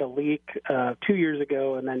I've had a leak 2 years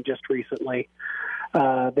ago and then just recently.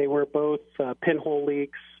 They were both pinhole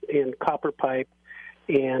leaks in copper pipe.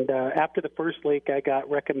 And after the first leak, I got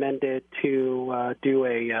recommended to do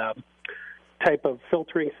a type of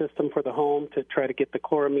filtering system for the home to try to get the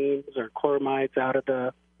chloramines or chloramides out of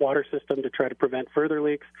the water system to try to prevent further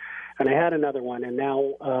leaks. And I had another one, and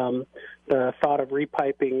now the thought of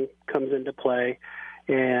repiping comes into play,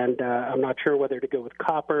 and I'm not sure whether to go with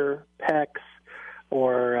copper, PEX,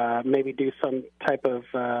 or maybe do some type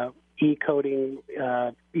of E-coating,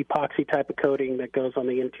 epoxy type of coating that goes on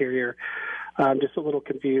the interior. I'm just a little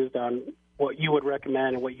confused on what you would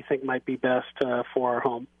recommend and what you think might be best for our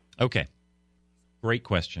home. Okay. Great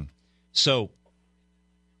question. So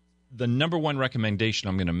the number one recommendation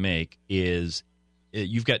I'm going to make is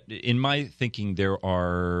you've got, in my thinking, there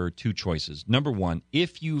are 2 choices. Number one,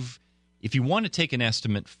 if you want to take an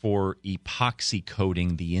estimate for epoxy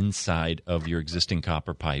coating the inside of your existing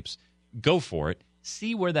copper pipes, go for it.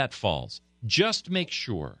 See where that falls. Just make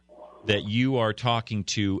sure that you are talking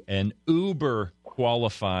to an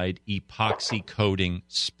uber-qualified epoxy coating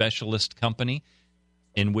specialist company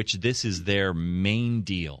in which this is their main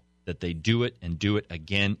deal, that they do it and do it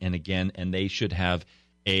again and again, and they should have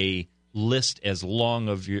a list as long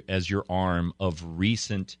as your arm of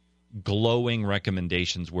recent glowing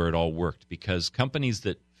recommendations where it all worked, because companies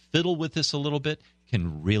that fiddle with this a little bit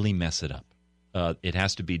can really mess it up. It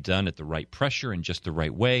has to be done at the right pressure and just the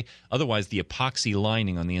right way. Otherwise, the epoxy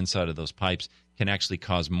lining on the inside of those pipes can actually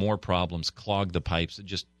cause more problems, clog the pipes.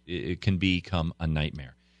 It can become a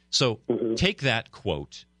nightmare. So take that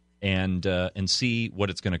quote and see what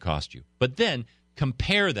it's going to cost you. But then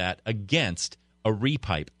compare that against a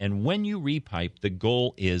repipe. And when you repipe, the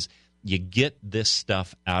goal is you get this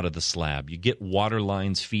stuff out of the slab. You get water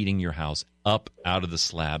lines feeding your house up out of the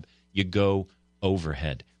slab. You go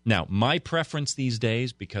overhead. Now, my preference these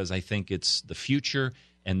days, because I think it's the future,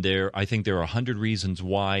 and I think there are 100 reasons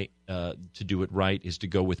why to do it right, is to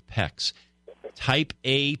go with PEX. Type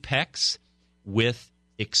A PEX with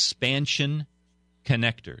expansion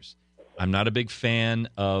connectors. I'm not a big fan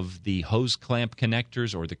of the hose clamp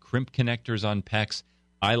connectors or the crimp connectors on PEX.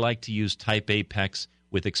 I like to use Type A PEX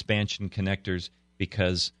with expansion connectors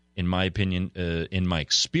because, in my opinion, in my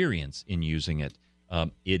experience in using it,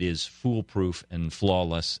 it is foolproof and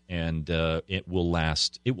flawless, and it will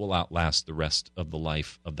last. It will outlast the rest of the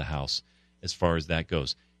life of the house as far as that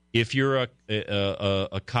goes. If you're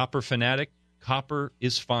a copper fanatic, copper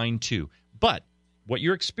is fine too. But what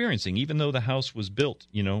you're experiencing, even though the house was built,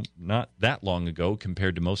 not that long ago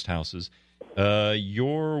compared to most houses,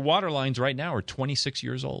 your water lines right now are 26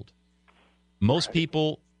 years old. Most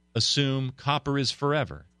people assume copper is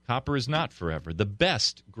forever. Copper is not forever. The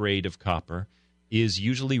best grade of copper is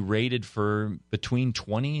usually rated for between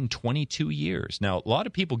 20 and 22 years. Now, a lot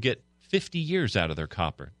of people get 50 years out of their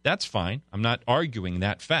copper. That's fine. I'm not arguing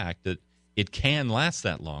that fact that it can last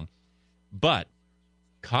that long. But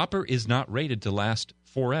copper is not rated to last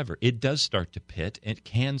forever. It does start to pit. It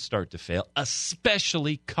can start to fail,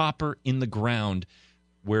 especially copper in the ground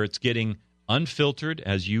where it's getting unfiltered,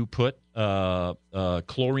 as you put,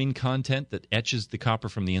 chlorine content that etches the copper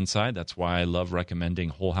from the inside. That's why I love recommending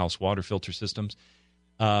whole house water filter systems,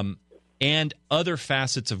 and other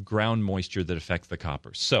facets of ground moisture that affect the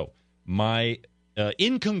copper. So,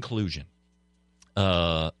 in conclusion,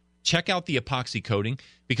 check out the epoxy coating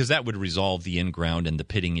because that would resolve the in-ground and the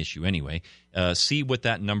pitting issue anyway. See what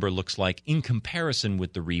that number looks like in comparison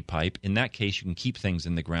with the repipe. In that case, you can keep things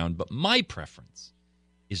in the ground. But my preference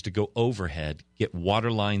is to go overhead, get water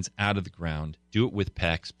lines out of the ground, do it with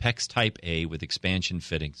PEX Type A with expansion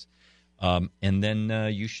fittings, and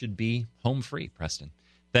then you should be home free, Preston.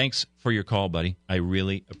 Thanks for your call, buddy. I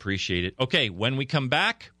really appreciate it. Okay, when we come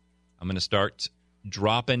back, I'm going to start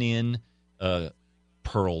dropping in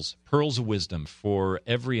pearls of wisdom for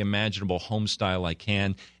every imaginable home style I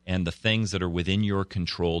can and the things that are within your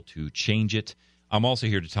control to change it. I'm also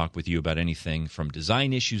here to talk with you about anything from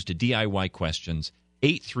design issues to DIY questions.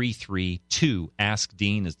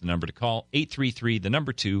 833-2-ASK-DEAN is the number to call. 833, the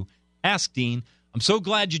number 2, Ask Dean. I'm so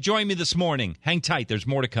glad you joined me this morning. Hang tight. There's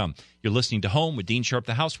more to come. You're listening to Home with Dean Sharp,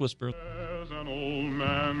 the House Whisperer. There's an old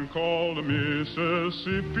man called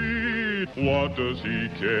Mississippi. What does he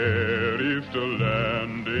care if the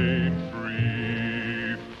land ain't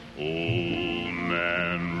free? Old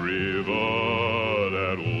Man River,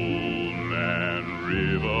 that old man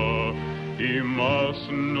River, he must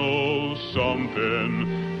know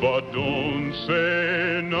something, but don't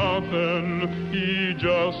say nothing. He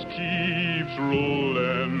just keeps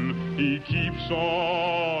rolling. He keeps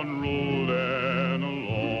on rolling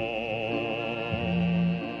along.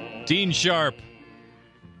 Dean Sharp,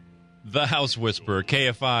 the House Whisperer,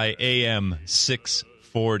 KFI AM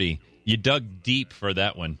 640. You dug deep for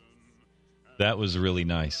that one. That was really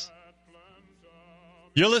nice.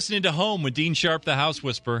 You're listening to Home with Dean Sharp, the House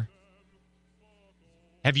Whisperer.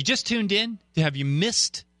 Have you just tuned in? Have you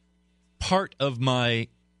missed part of my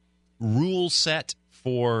rule set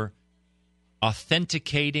for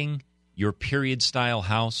authenticating your period-style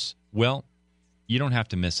house? Well, you don't have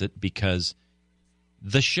to miss it because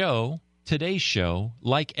the show, today's show,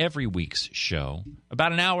 like every week's show,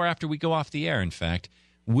 about an hour after we go off the air, in fact,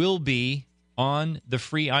 will be on the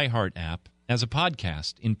free iHeart app as a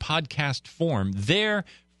podcast, in podcast form, there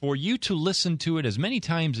for you to listen to it as many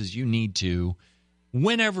times as you need to,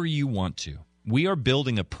 whenever you want to. We are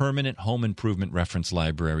building a permanent home improvement reference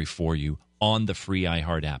library for you on the free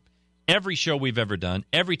iHeart app. Every show we've ever done,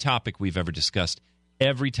 every topic we've ever discussed,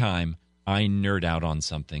 every time I nerd out on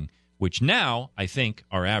something, which now I think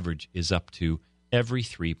our average is up to every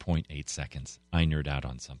 3.8 seconds. I nerd out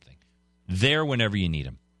on something. There whenever you need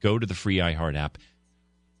them. Go to the free iHeart app.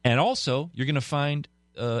 And also, you're going to find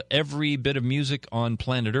every bit of music on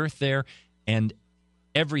planet Earth there and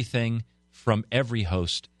everything from every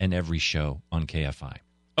host and every show on KFI.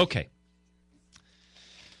 Okay.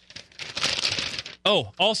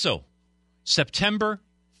 Oh, also, September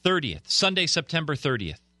 30th, Sunday, September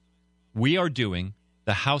 30th, we are doing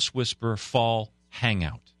the House Whisperer Fall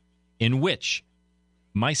Hangout, in which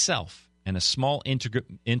myself and a small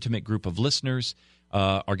intimate group of listeners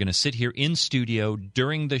are going to sit here in studio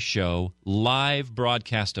during the show, live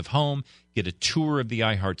broadcast of Home, get a tour of the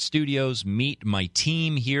iHeart studios, meet my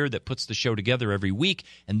team here that puts the show together every week,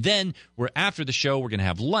 and then after the show, we're going to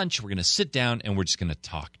have lunch, we're going to sit down, and we're just going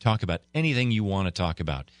to talk about anything you want to talk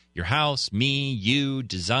about. Your house, me, you,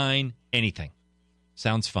 design, anything.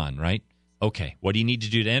 Sounds fun, right? Okay, what do you need to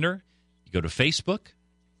do to enter? You go to Facebook,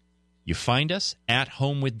 you find us at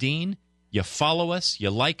Home with Dean, you follow us, you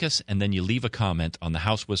like us, and then you leave a comment on the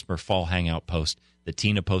House Whisperer Fall Hangout post that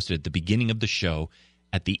Tina posted at the beginning of the show.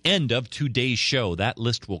 At the end of today's show, that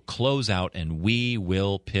list will close out, and we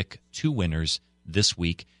will pick 2 winners this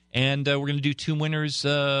week. And we're going to do 2 winners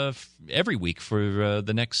every week for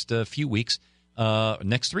the next few weeks,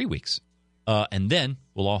 next 3 weeks. And then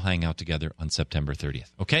we'll all hang out together on September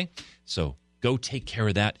 30th, okay? So go take care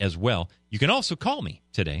of that as well. You can also call me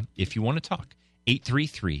today if you want to talk.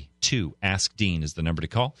 833-2-ASK-DEAN is the number to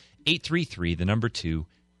call. 833, the number 2,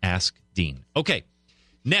 Ask Dean. Okay,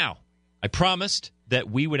 now, I promised that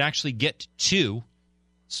we would actually get 2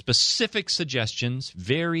 specific suggestions,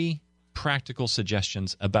 very practical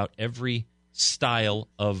suggestions about every style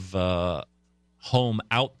of home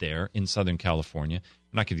out there in Southern California.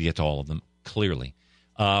 I'm not going to get to all of them, clearly.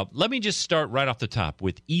 Let me just start right off the top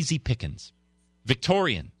with easy pickings.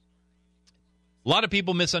 Victorian. A lot of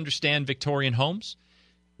people misunderstand Victorian homes.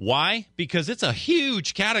 Why? Because it's a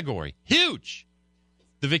huge category. Huge!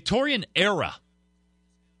 The Victorian era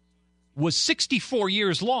was 64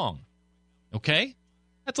 years long. Okay?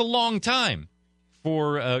 That's a long time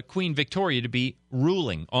for Queen Victoria to be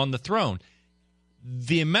ruling on the throne.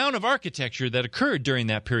 The amount of architecture that occurred during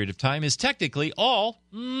that period of time is technically all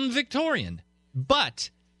Victorian. But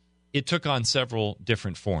it took on several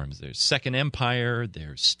different forms. There's Second Empire,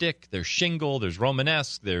 there's stick, there's shingle, there's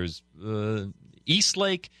Romanesque, there's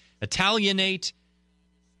Eastlake, Italianate.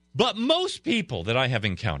 But most people that I have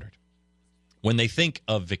encountered, when they think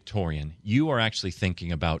of Victorian, you are actually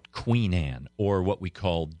thinking about Queen Anne, or what we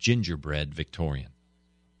call gingerbread Victorian.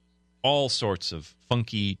 All sorts of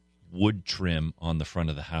funky wood trim on the front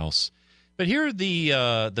of the house. But here are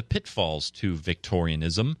the pitfalls to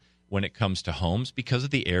Victorianism when it comes to homes because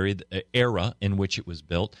of the era in which it was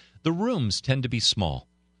built. The rooms tend to be small.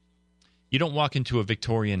 You don't walk into a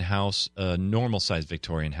Victorian house, a normal-sized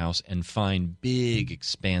Victorian house, and find big,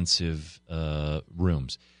 expansive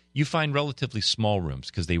rooms. You find relatively small rooms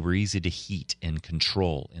because they were easy to heat and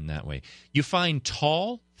control in that way. You find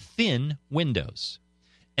tall, thin windows,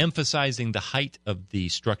 emphasizing the height of the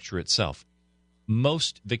structure itself.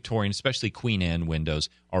 Most Victorian, especially Queen Anne windows,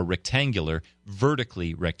 are rectangular,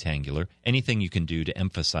 vertically rectangular. Anything you can do to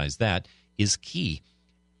emphasize that is key.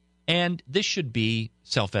 And this should be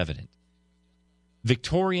self-evident.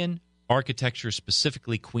 Victorian architecture,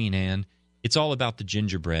 specifically Queen Anne, it's all about the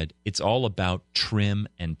gingerbread. It's all about trim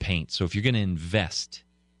and paint. So if you're going to invest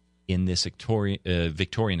in this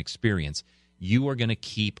Victorian experience, you are going to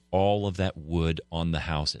keep all of that wood on the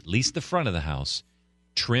house, at least the front of the house,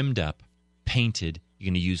 trimmed up, painted. You're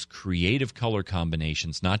going to use creative color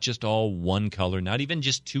combinations, not just all one color, not even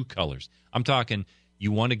just 2 colors. I'm talking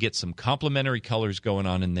you want to get some complementary colors going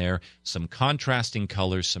on in there, some contrasting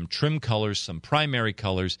colors, some trim colors, some primary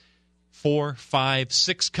colors, 4, 5,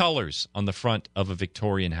 6 colors on the front of a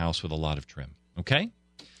Victorian house with a lot of trim. Okay?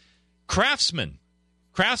 Craftsman.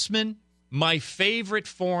 Craftsman, my favorite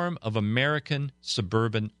form of American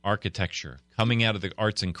suburban architecture, coming out of the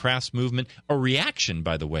arts and crafts movement, a reaction,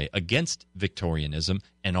 by the way, against Victorianism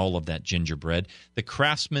and all of that gingerbread. The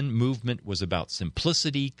Craftsman movement was about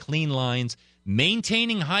simplicity, clean lines,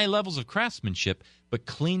 maintaining high levels of craftsmanship, but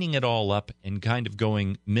cleaning it all up and kind of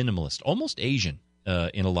going minimalist, almost Asian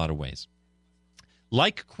in a lot of ways.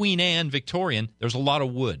 Like Queen Anne Victorian, there's a lot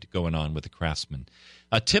of wood going on with the Craftsman.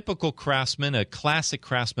 A typical Craftsman, a classic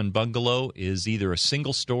Craftsman bungalow, is either a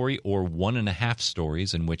single story or 1.5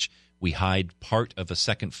 stories, in which we hide part of a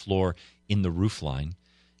second floor in the roofline.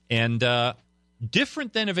 And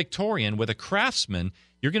different than a Victorian, with a Craftsman,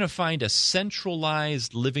 you're going to find a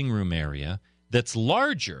centralized living room area that's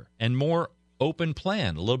larger and more open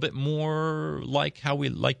plan, a little bit more like how we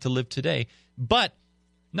like to live today, but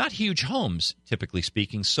not huge homes, typically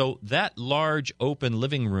speaking. So that large open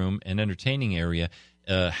living room and entertaining area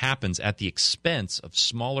happens at the expense of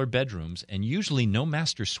smaller bedrooms and usually no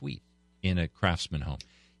master suite in a Craftsman home.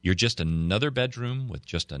 You're just another bedroom with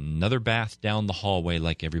just another bath down the hallway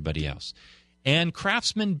like everybody else. And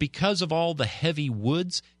Craftsman, because of all the heavy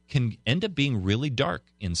woods, can end up being really dark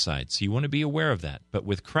inside. So you want to be aware of that. But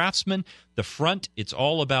with Craftsman, the front, it's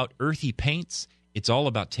all about earthy paints. It's all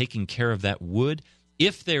about taking care of that wood.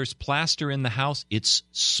 If there's plaster in the house, it's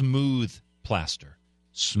smooth plaster.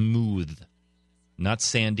 Smooth. Not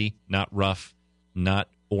sandy, not rough, not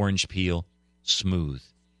orange peel. Smooth.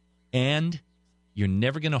 And you're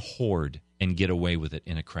never going to hoard and get away with it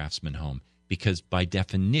in a Craftsman home, because by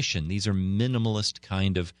definition, these are minimalist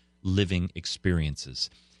kind of living experiences.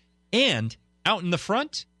 And out in the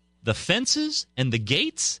front, the fences and the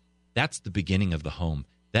gates, that's the beginning of the home.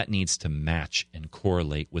 That needs to match and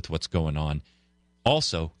correlate with what's going on.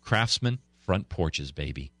 Also, Craftsman, front porches,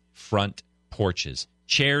 baby. Front porches.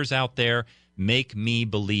 Chairs out there make me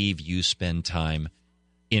believe you spend time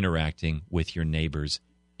interacting with your neighbors,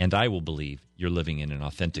 and I will believe you're living in an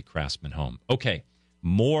authentic Craftsman home. Okay,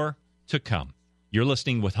 more to come. You're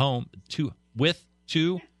listening with who?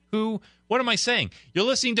 What am I saying? You're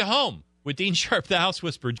listening to Home with Dean Sharp, the House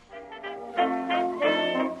Whisperer.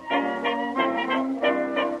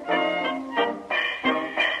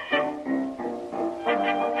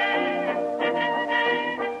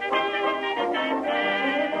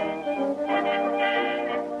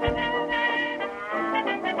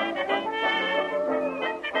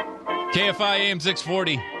 KFI AM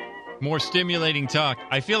 640. More stimulating talk.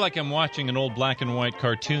 I feel like I'm watching an old black and white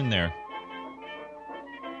cartoon there.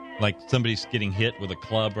 Like somebody's getting hit with a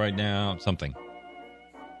club right now, something.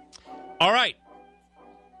 All right.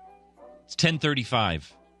 It's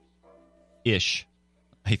 10:35-ish,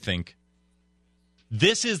 I think.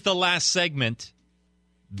 This is the last segment.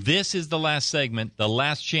 The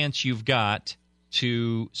last chance you've got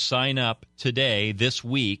to sign up today, this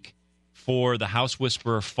week, for the House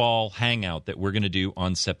Whisperer Fall Hangout that we're going to do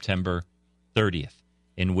on September 30th,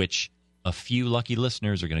 in which a few lucky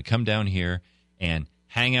listeners are going to come down here and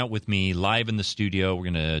hang out with me live in the studio.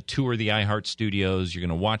 We're going to tour the iHeart studios. You're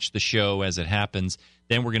going to watch the show as it happens.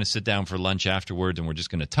 Then we're going to sit down for lunch afterwards, and we're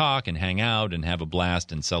just going to talk and hang out and have a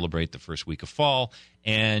blast and celebrate the first week of fall.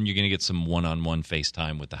 And you're going to get some one-on-one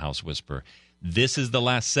FaceTime with the House Whisperer. This is the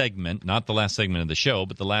last segment, not the last segment of the show,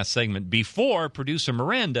 but the last segment before producer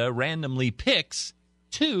Miranda randomly picks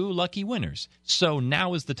 2 lucky winners. So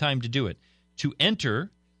now is the time to do it. To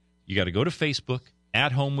enter, you got to go to Facebook,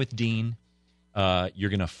 At Home with Dean.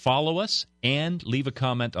 You're going to follow us and leave a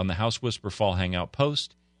comment on the House Whisperer Fall Hangout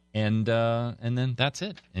post, and then that's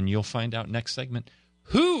it. And you'll find out next segment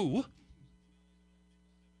who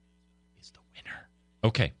is the winner.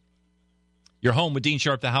 Okay. You're Home with Dean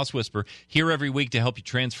Sharp, the House Whisperer, here every week to help you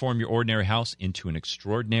transform your ordinary house into an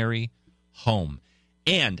extraordinary home.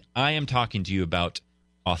 And I am talking to you about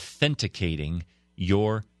authenticating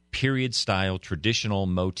your period-style, traditional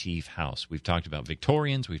motif house. We've talked about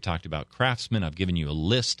Victorians. We've talked about Craftsman. I've given you a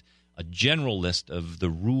list, a general list of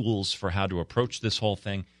the rules for how to approach this whole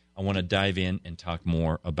thing. I want to dive in and talk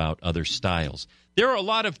more about other styles. There are a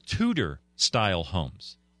lot of Tudor-style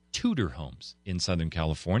homes. Tudor homes in Southern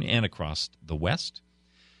California and across the West.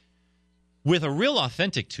 With a real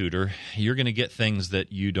authentic Tudor, you're going to get things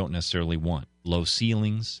that you don't necessarily want. Low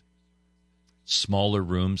ceilings, smaller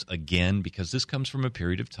rooms, again, because this comes from a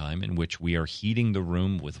period of time in which we are heating the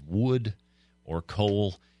room with wood or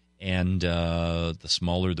coal, and the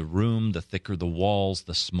smaller the room, the thicker the walls,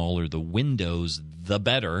 the smaller the windows, the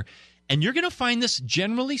better. And you're going to find this,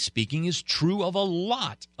 generally speaking, is true of a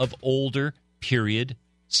lot of older period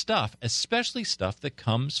stuff, especially stuff that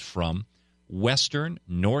comes from Western,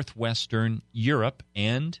 Northwestern Europe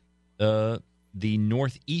and the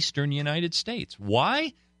Northeastern United States.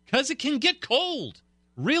 Why? Because it can get cold,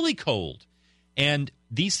 really cold. And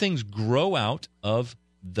these things grow out of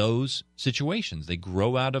those situations. They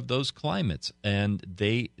grow out of those climates. And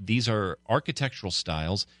these are architectural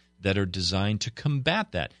styles that are designed to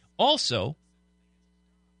combat that. Also,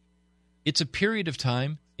 it's a period of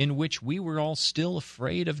time in which we were all still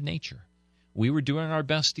afraid of nature. We were doing our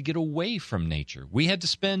best to get away from nature. We had to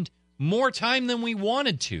spend more time than we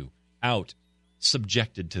wanted to out,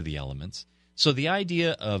 subjected to the elements. So the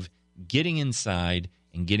idea of getting inside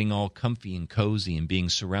and getting all comfy and cozy and being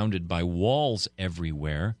surrounded by walls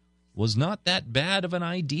everywhere was not that bad of an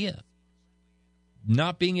idea.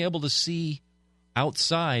 Not being able to see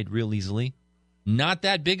outside real easily, not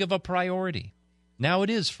that big of a priority. Now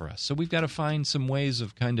it is for us. So we've got to find some ways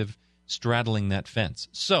of kind of straddling that fence.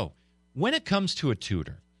 So when it comes to a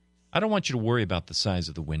Tudor, I don't want you to worry about the size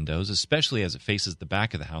of the windows, especially as it faces the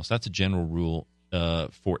back of the house. That's a general rule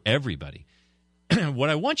for everybody.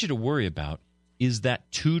 What I want you to worry about is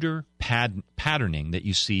that Tudor patterning that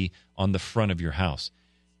you see on the front of your house.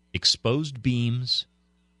 Exposed beams,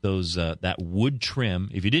 those that wood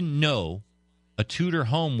trim. If you didn't know, a Tudor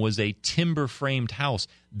home was a timber-framed house.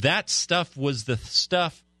 That stuff was the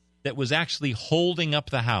stuff that was actually holding up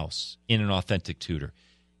the house in an authentic Tudor.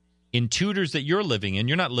 In Tudors that you're living in,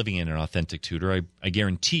 you're not living in an authentic Tudor. I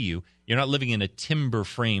guarantee you, you're not living in a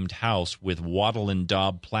timber-framed house with wattle and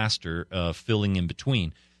daub plaster filling in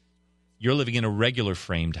between. You're living in a regular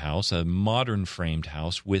framed house, a modern framed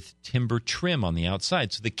house with timber trim on the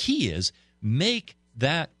outside. So the key is make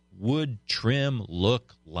that wood trim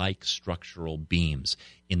look like structural beams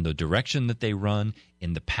in the direction that they run,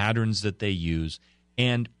 in the patterns that they use.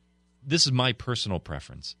 And this is my personal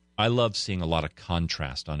preference. I love seeing a lot of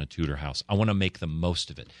contrast on a Tudor house. I want to make the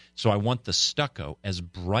most of it. So I want the stucco as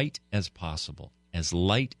bright as possible, as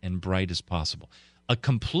light and bright as possible. A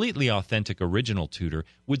completely authentic original Tudor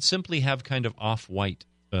would simply have kind of off-white,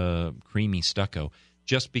 creamy stucco,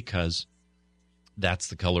 just because that's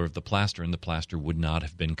the color of the plaster, and the plaster would not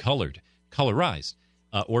have been colorized,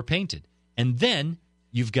 or painted. And then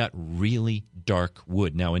you've got really dark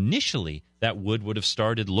wood. Now, initially, that wood would have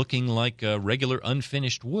started looking like a regular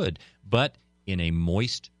unfinished wood, but in a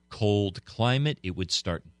moist, cold climate, it would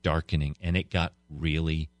start darkening, and it got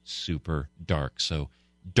really super dark. So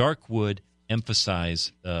dark wood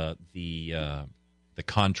emphasize the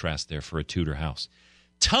contrast there for a Tudor house.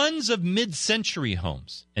 Tons of mid-century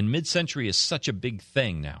homes, and mid-century is such a big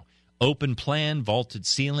thing now. Open plan, vaulted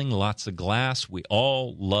ceiling, lots of glass. We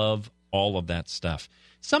all love all of that stuff.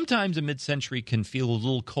 Sometimes a mid-century can feel a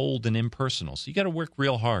little cold and impersonal, so you got to work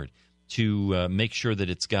real hard to make sure that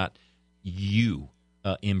it's got you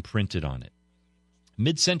imprinted on it.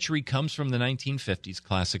 Mid-century comes from the 1950s,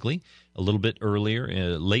 classically, a little bit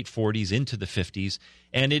earlier, late 40s into the 50s,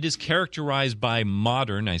 and it is characterized by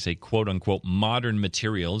modern, I say quote-unquote, modern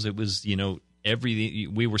materials. It was,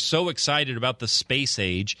 we were so excited about the space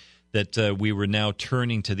age that we were now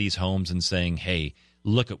turning to these homes and saying, hey,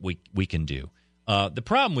 look at what we can do. The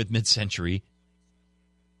problem with mid-century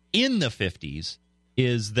in the 50s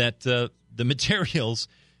is that the materials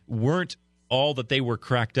weren't all that they were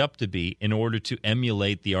cracked up to be in order to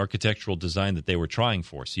emulate the architectural design that they were trying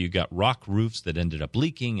for. So you got rock roofs that ended up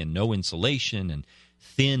leaking and no insulation and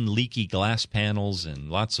thin, leaky glass panels and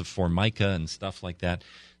lots of formica and stuff like that.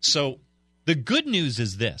 So the good news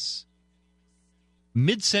is this.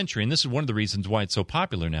 Mid-century, and this is one of the reasons why it's so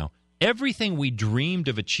popular now, everything we dreamed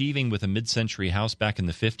of achieving with a mid-century house back in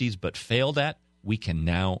the 50s but failed at, we can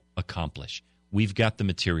now accomplish. We've got the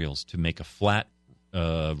materials to make a flat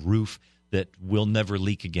roof that will never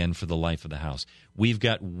leak again for the life of the house. We've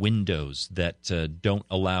got windows that don't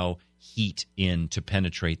allow heat in to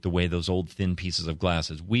penetrate the way those old thin pieces of glass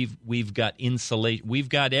is. We've got insulation. We've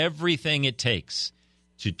got everything it takes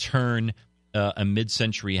to turn a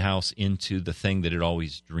mid-century house into the thing that it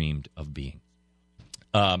always dreamed of being.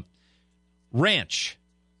 Ranch,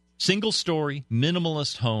 single-story,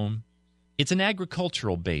 minimalist home. It's an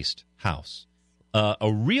agricultural-based house.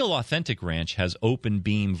 A real authentic ranch has open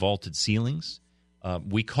beam vaulted ceilings.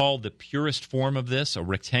 We call the purest form of this a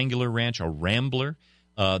rectangular ranch, a rambler.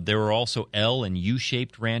 There are also L and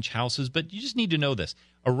U-shaped ranch houses, but you just need to know this.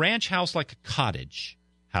 A ranch house like a cottage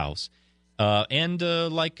house and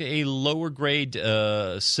like a lower grade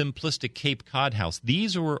simplistic Cape Cod house,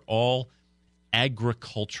 these were all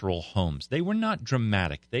agricultural homes. They were not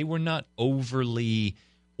dramatic. They were not overly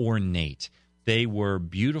ornate. They were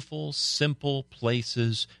beautiful, simple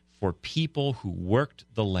places for people who worked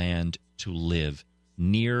the land to live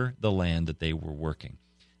near the land that they were working.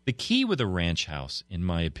 The key with a ranch house, in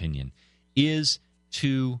my opinion, is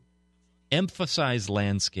to emphasize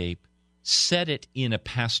landscape, set it in a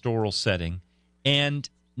pastoral setting, and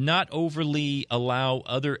not overly allow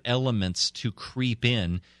other elements to creep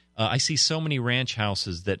in. I see so many ranch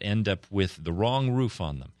houses that end up with the wrong roof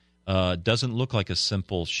on them. Doesn't look like a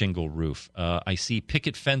simple shingle roof. I see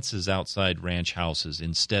picket fences outside ranch houses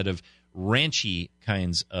instead of ranchy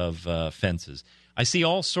kinds of fences. I see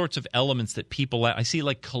all sorts of elements that people... I see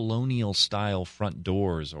like colonial-style front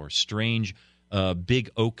doors or strange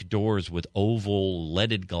big oak doors with oval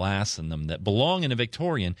leaded glass in them that belong in a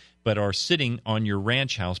Victorian but are sitting on your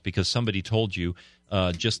ranch house because somebody told you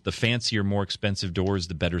just the fancier, more expensive door is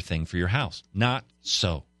the better thing for your house. Not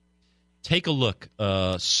so. Take a look,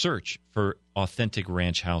 search for authentic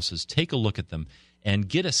ranch houses, take a look at them, and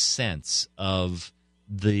get a sense of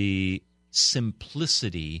the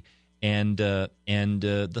simplicity and the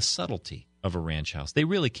subtlety of a ranch house. They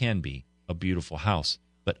really can be a beautiful house,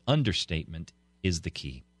 but understatement is the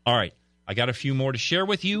key. All right, I got a few more to share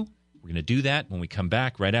with you. We're going to do that when we come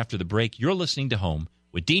back right after the break. You're listening to Home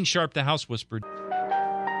with Dean Sharp, the House Whisperer.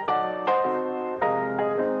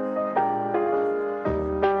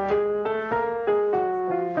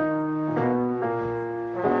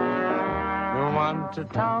 To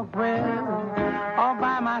talk with all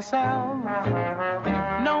by myself,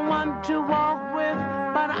 no one to walk with,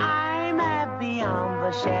 but I'm happy on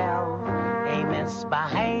the shelf. Ain't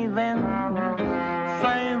misbehaving,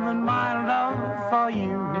 saving my love for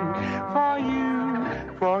you, for you,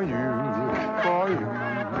 for you, for you.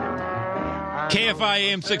 KFI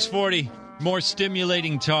AM 640, more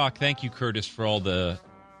stimulating talk. Thank you, Curtis, for all the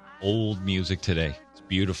old music today. It's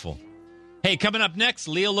beautiful. Hey, coming up next,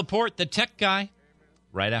 Leo Laporte, the tech guy.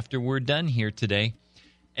 Right after we're done here today.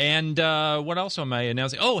 And what else am I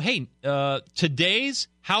announcing? Oh, hey, today's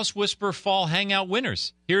House Whisperer Fall Hangout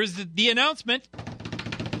winners. Here's the announcement.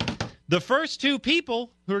 The first two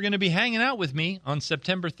people who are going to be hanging out with me on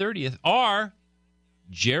September 30th are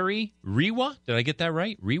Jerry Rewa. Did I get that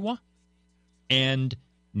right? Rewa? And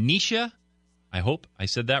Nisha, I hope I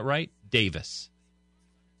said that right, Davis.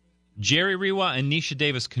 Jerry Rewa and Nisha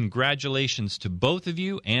Davis, congratulations to both of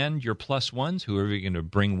you and your plus ones, whoever you're going to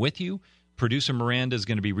bring with you. Producer Miranda is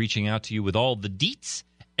going to be reaching out to you with all the deets.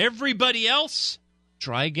 Everybody else,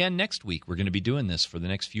 try again next week. We're going to be doing this for the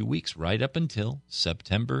next few weeks, right up until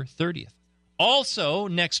September 30th. Also,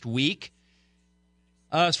 next week,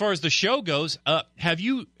 as far as the show goes, have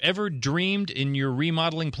you ever dreamed in your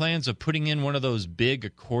remodeling plans of putting in one of those big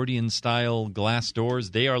accordion-style glass doors?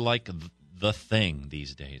 They are like the thing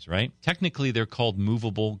these days, right? Technically, they're called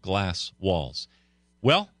movable glass walls.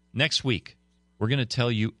 Well, next week, we're going to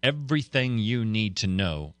tell you everything you need to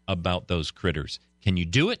know about those critters. Can you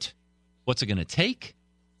do it? What's it going to take?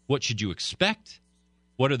 What should you expect?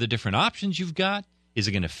 What are the different options you've got? Is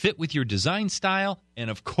it going to fit with your design style? And,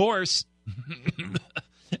 of course,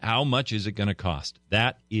 how much is it going to cost?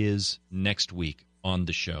 That is next week on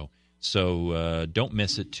the show. So don't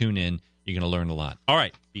miss it. Tune in. You're going to learn a lot. All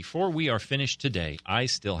right. Before we are finished today, I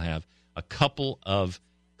still have a couple of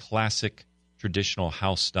classic traditional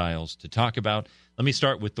house styles to talk about. Let me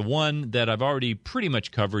start with the one that I've already pretty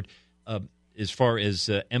much covered as far as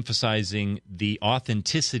emphasizing the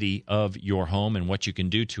authenticity of your home and what you can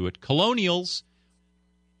do to it. Colonials,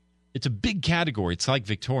 it's a big category. It's like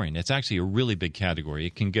Victorian. It's actually a really big category.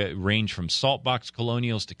 It can range from saltbox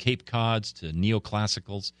colonials to Cape Cods to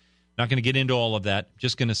neoclassicals. Not going to get into all of that.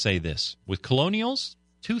 Just going to say this. With colonials,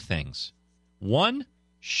 two things. One,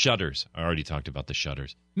 shutters. I already talked about the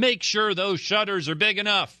shutters. Make sure those shutters are big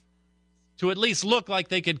enough to at least look like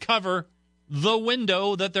they could cover the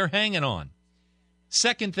window that they're hanging on.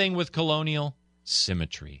 Second thing with colonial,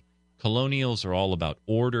 symmetry. Colonials are all about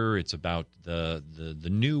order. It's about the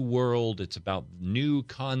new world. It's about new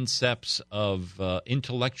concepts of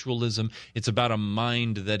intellectualism. It's about a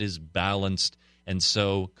mind that is balanced. And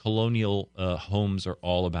so colonial homes are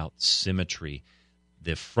all about symmetry.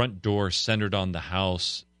 The front door centered on the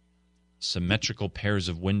house, symmetrical pairs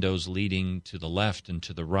of windows leading to the left and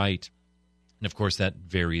to the right. And, of course, that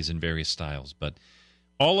varies in various styles. But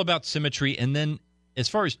all about symmetry. And then as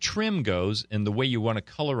far as trim goes and the way you want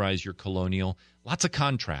to colorize your colonial, lots of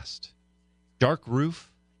contrast. Dark roof,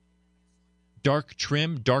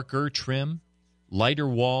 darker trim, lighter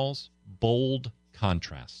walls, bold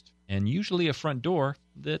contrast. And usually a front door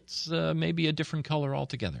that's maybe a different color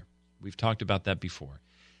altogether. We've talked about that before.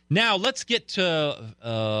 Now, let's get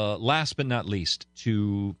to, last but not least,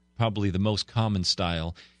 to probably the most common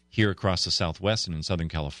style here across the Southwest and in Southern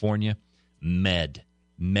California,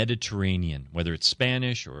 Mediterranean, whether it's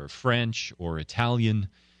Spanish or French or Italian.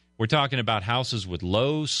 We're talking about houses with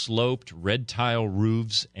low-sloped red tile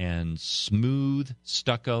roofs and smooth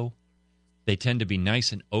stucco. They tend to be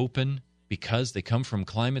nice and open because they come from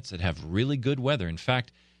climates that have really good weather. In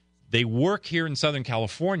fact, they work here in Southern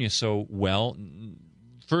California so well,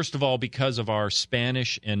 first of all, because of our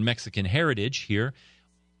Spanish and Mexican heritage here,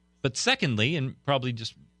 but secondly, and probably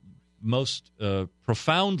just most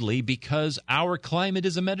profoundly, because our climate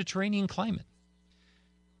is a Mediterranean climate.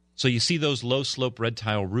 So you see those low-slope red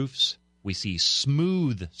tile roofs. We see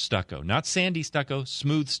smooth stucco, not sandy stucco,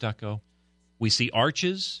 smooth stucco. We see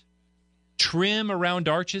arches, trim around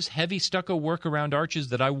arches, heavy stucco work around arches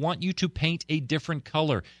that I want you to paint a different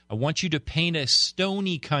color. I want you to paint a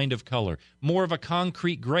stony kind of color, more of a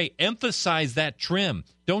concrete gray. Emphasize that trim.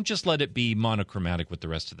 Don't just let it be monochromatic with the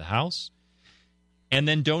rest of the house. And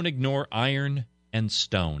then don't ignore iron and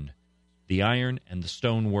stone. The iron and the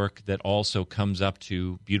stone work that also comes up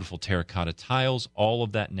to beautiful terracotta tiles, all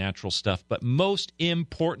of that natural stuff. But most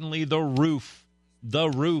importantly, the roof. The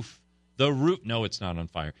roof. No, it's not on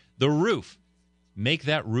fire. The roof. Make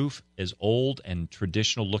that roof as old and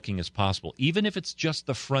traditional looking as possible. Even if it's just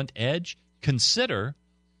the front edge, consider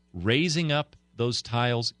raising up those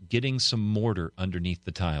tiles, getting some mortar underneath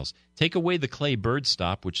the tiles. Take away the clay bird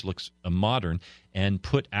stop, which looks modern, and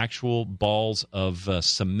put actual balls of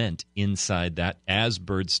cement inside that as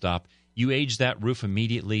bird stop. You age that roof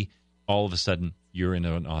immediately. All of a sudden, you're in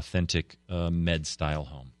an authentic med-style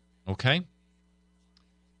home. Okay?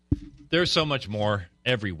 There's so much more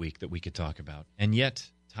every week that we could talk about, and yet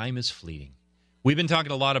time is fleeting. We've been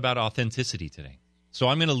talking a lot about authenticity today, so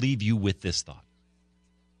I'm going to leave you with this thought.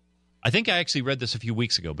 I think I actually read this a few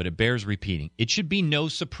weeks ago, but it bears repeating. It should be no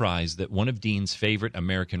surprise that one of Dean's favorite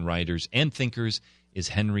American writers and thinkers is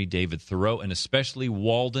Henry David Thoreau, and especially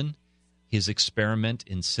Walden, his experiment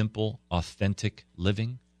in simple, authentic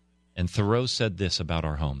living. And Thoreau said this about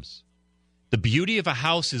our homes. The beauty of a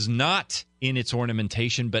house is not in its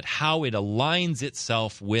ornamentation, but how it aligns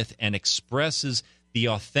itself with and expresses the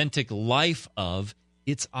authentic life of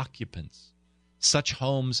its occupants. Such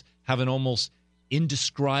homes have an almost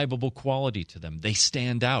indescribable quality to them. They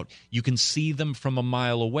stand out. You can see them from a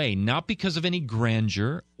mile away, not because of any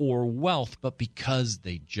grandeur or wealth, but because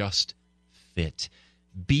they just fit.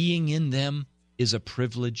 Being in them is a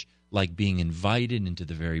privilege, like being invited into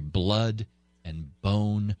the very blood and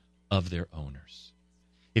bone of their owners.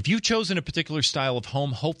 If you've chosen a particular style of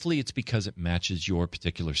home, hopefully it's because it matches your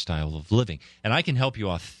particular style of living. And I can help you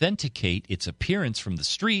authenticate its appearance from the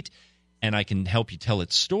street, and I can help you tell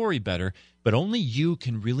its story better, but only you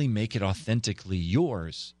can really make it authentically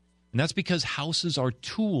yours. And that's because houses are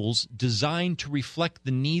tools designed to reflect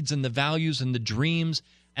the needs and the values and the dreams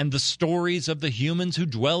and the stories of the humans who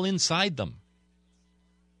dwell inside them.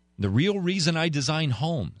 The real reason I design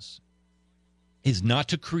homes is not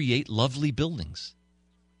to create lovely buildings.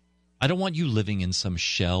 I don't want you living in some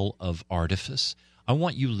shell of artifice. I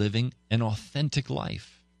want you living an authentic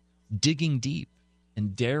life, digging deep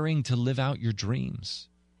and daring to live out your dreams.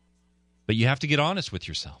 But you have to get honest with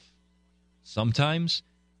yourself. Sometimes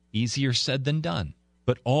easier said than done,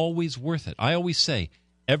 but always worth it. I always say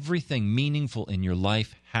everything meaningful in your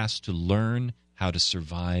life has to learn how to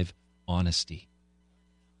survive honesty.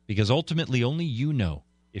 Because ultimately only you know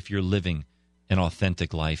if you're living an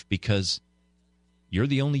authentic life, because you're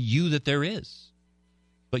the only you that there is.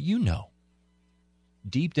 But you know.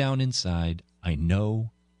 Deep down inside, I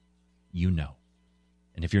know you know.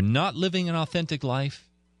 And if you're not living an authentic life,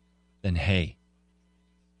 then hey,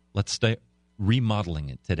 let's start remodeling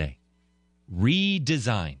it today.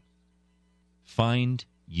 Redesign. Find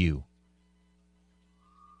you.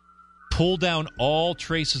 Pull down all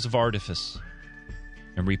traces of artifice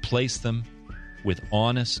and replace them with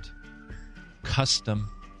honest, custom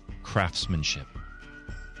craftsmanship.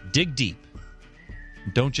 Dig deep.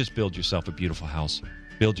 Don't just build yourself a beautiful house.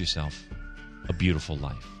 Build yourself a beautiful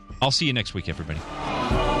life. I'll see you next week, everybody.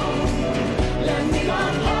 Let me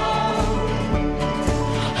come home.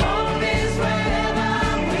 Home is wherever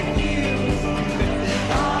I'm with you.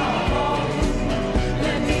 Oh,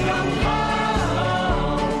 let me come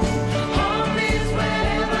home. Home is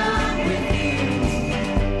wherever I'm with you.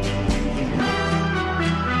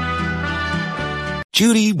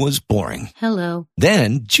 Judy was boring. Hello.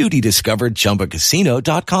 Then Judy discovered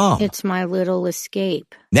ChumbaCasino.com. It's my little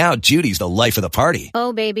escape. Now Judy's the life of the party.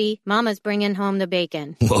 Oh, baby, mama's bringing home the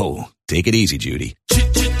bacon. Whoa, take it easy, Judy.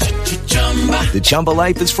 The Chumba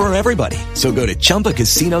life is for everybody. So go to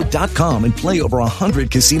ChumbaCasino.com and play over 100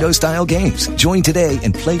 casino-style games. Join today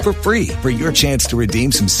and play for free for your chance to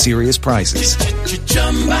redeem some serious prizes.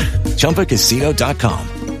 ChumbaCasino.com.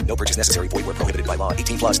 No purchase necessary. Void where prohibited by law.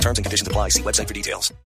 18+ terms and conditions apply. See website for details.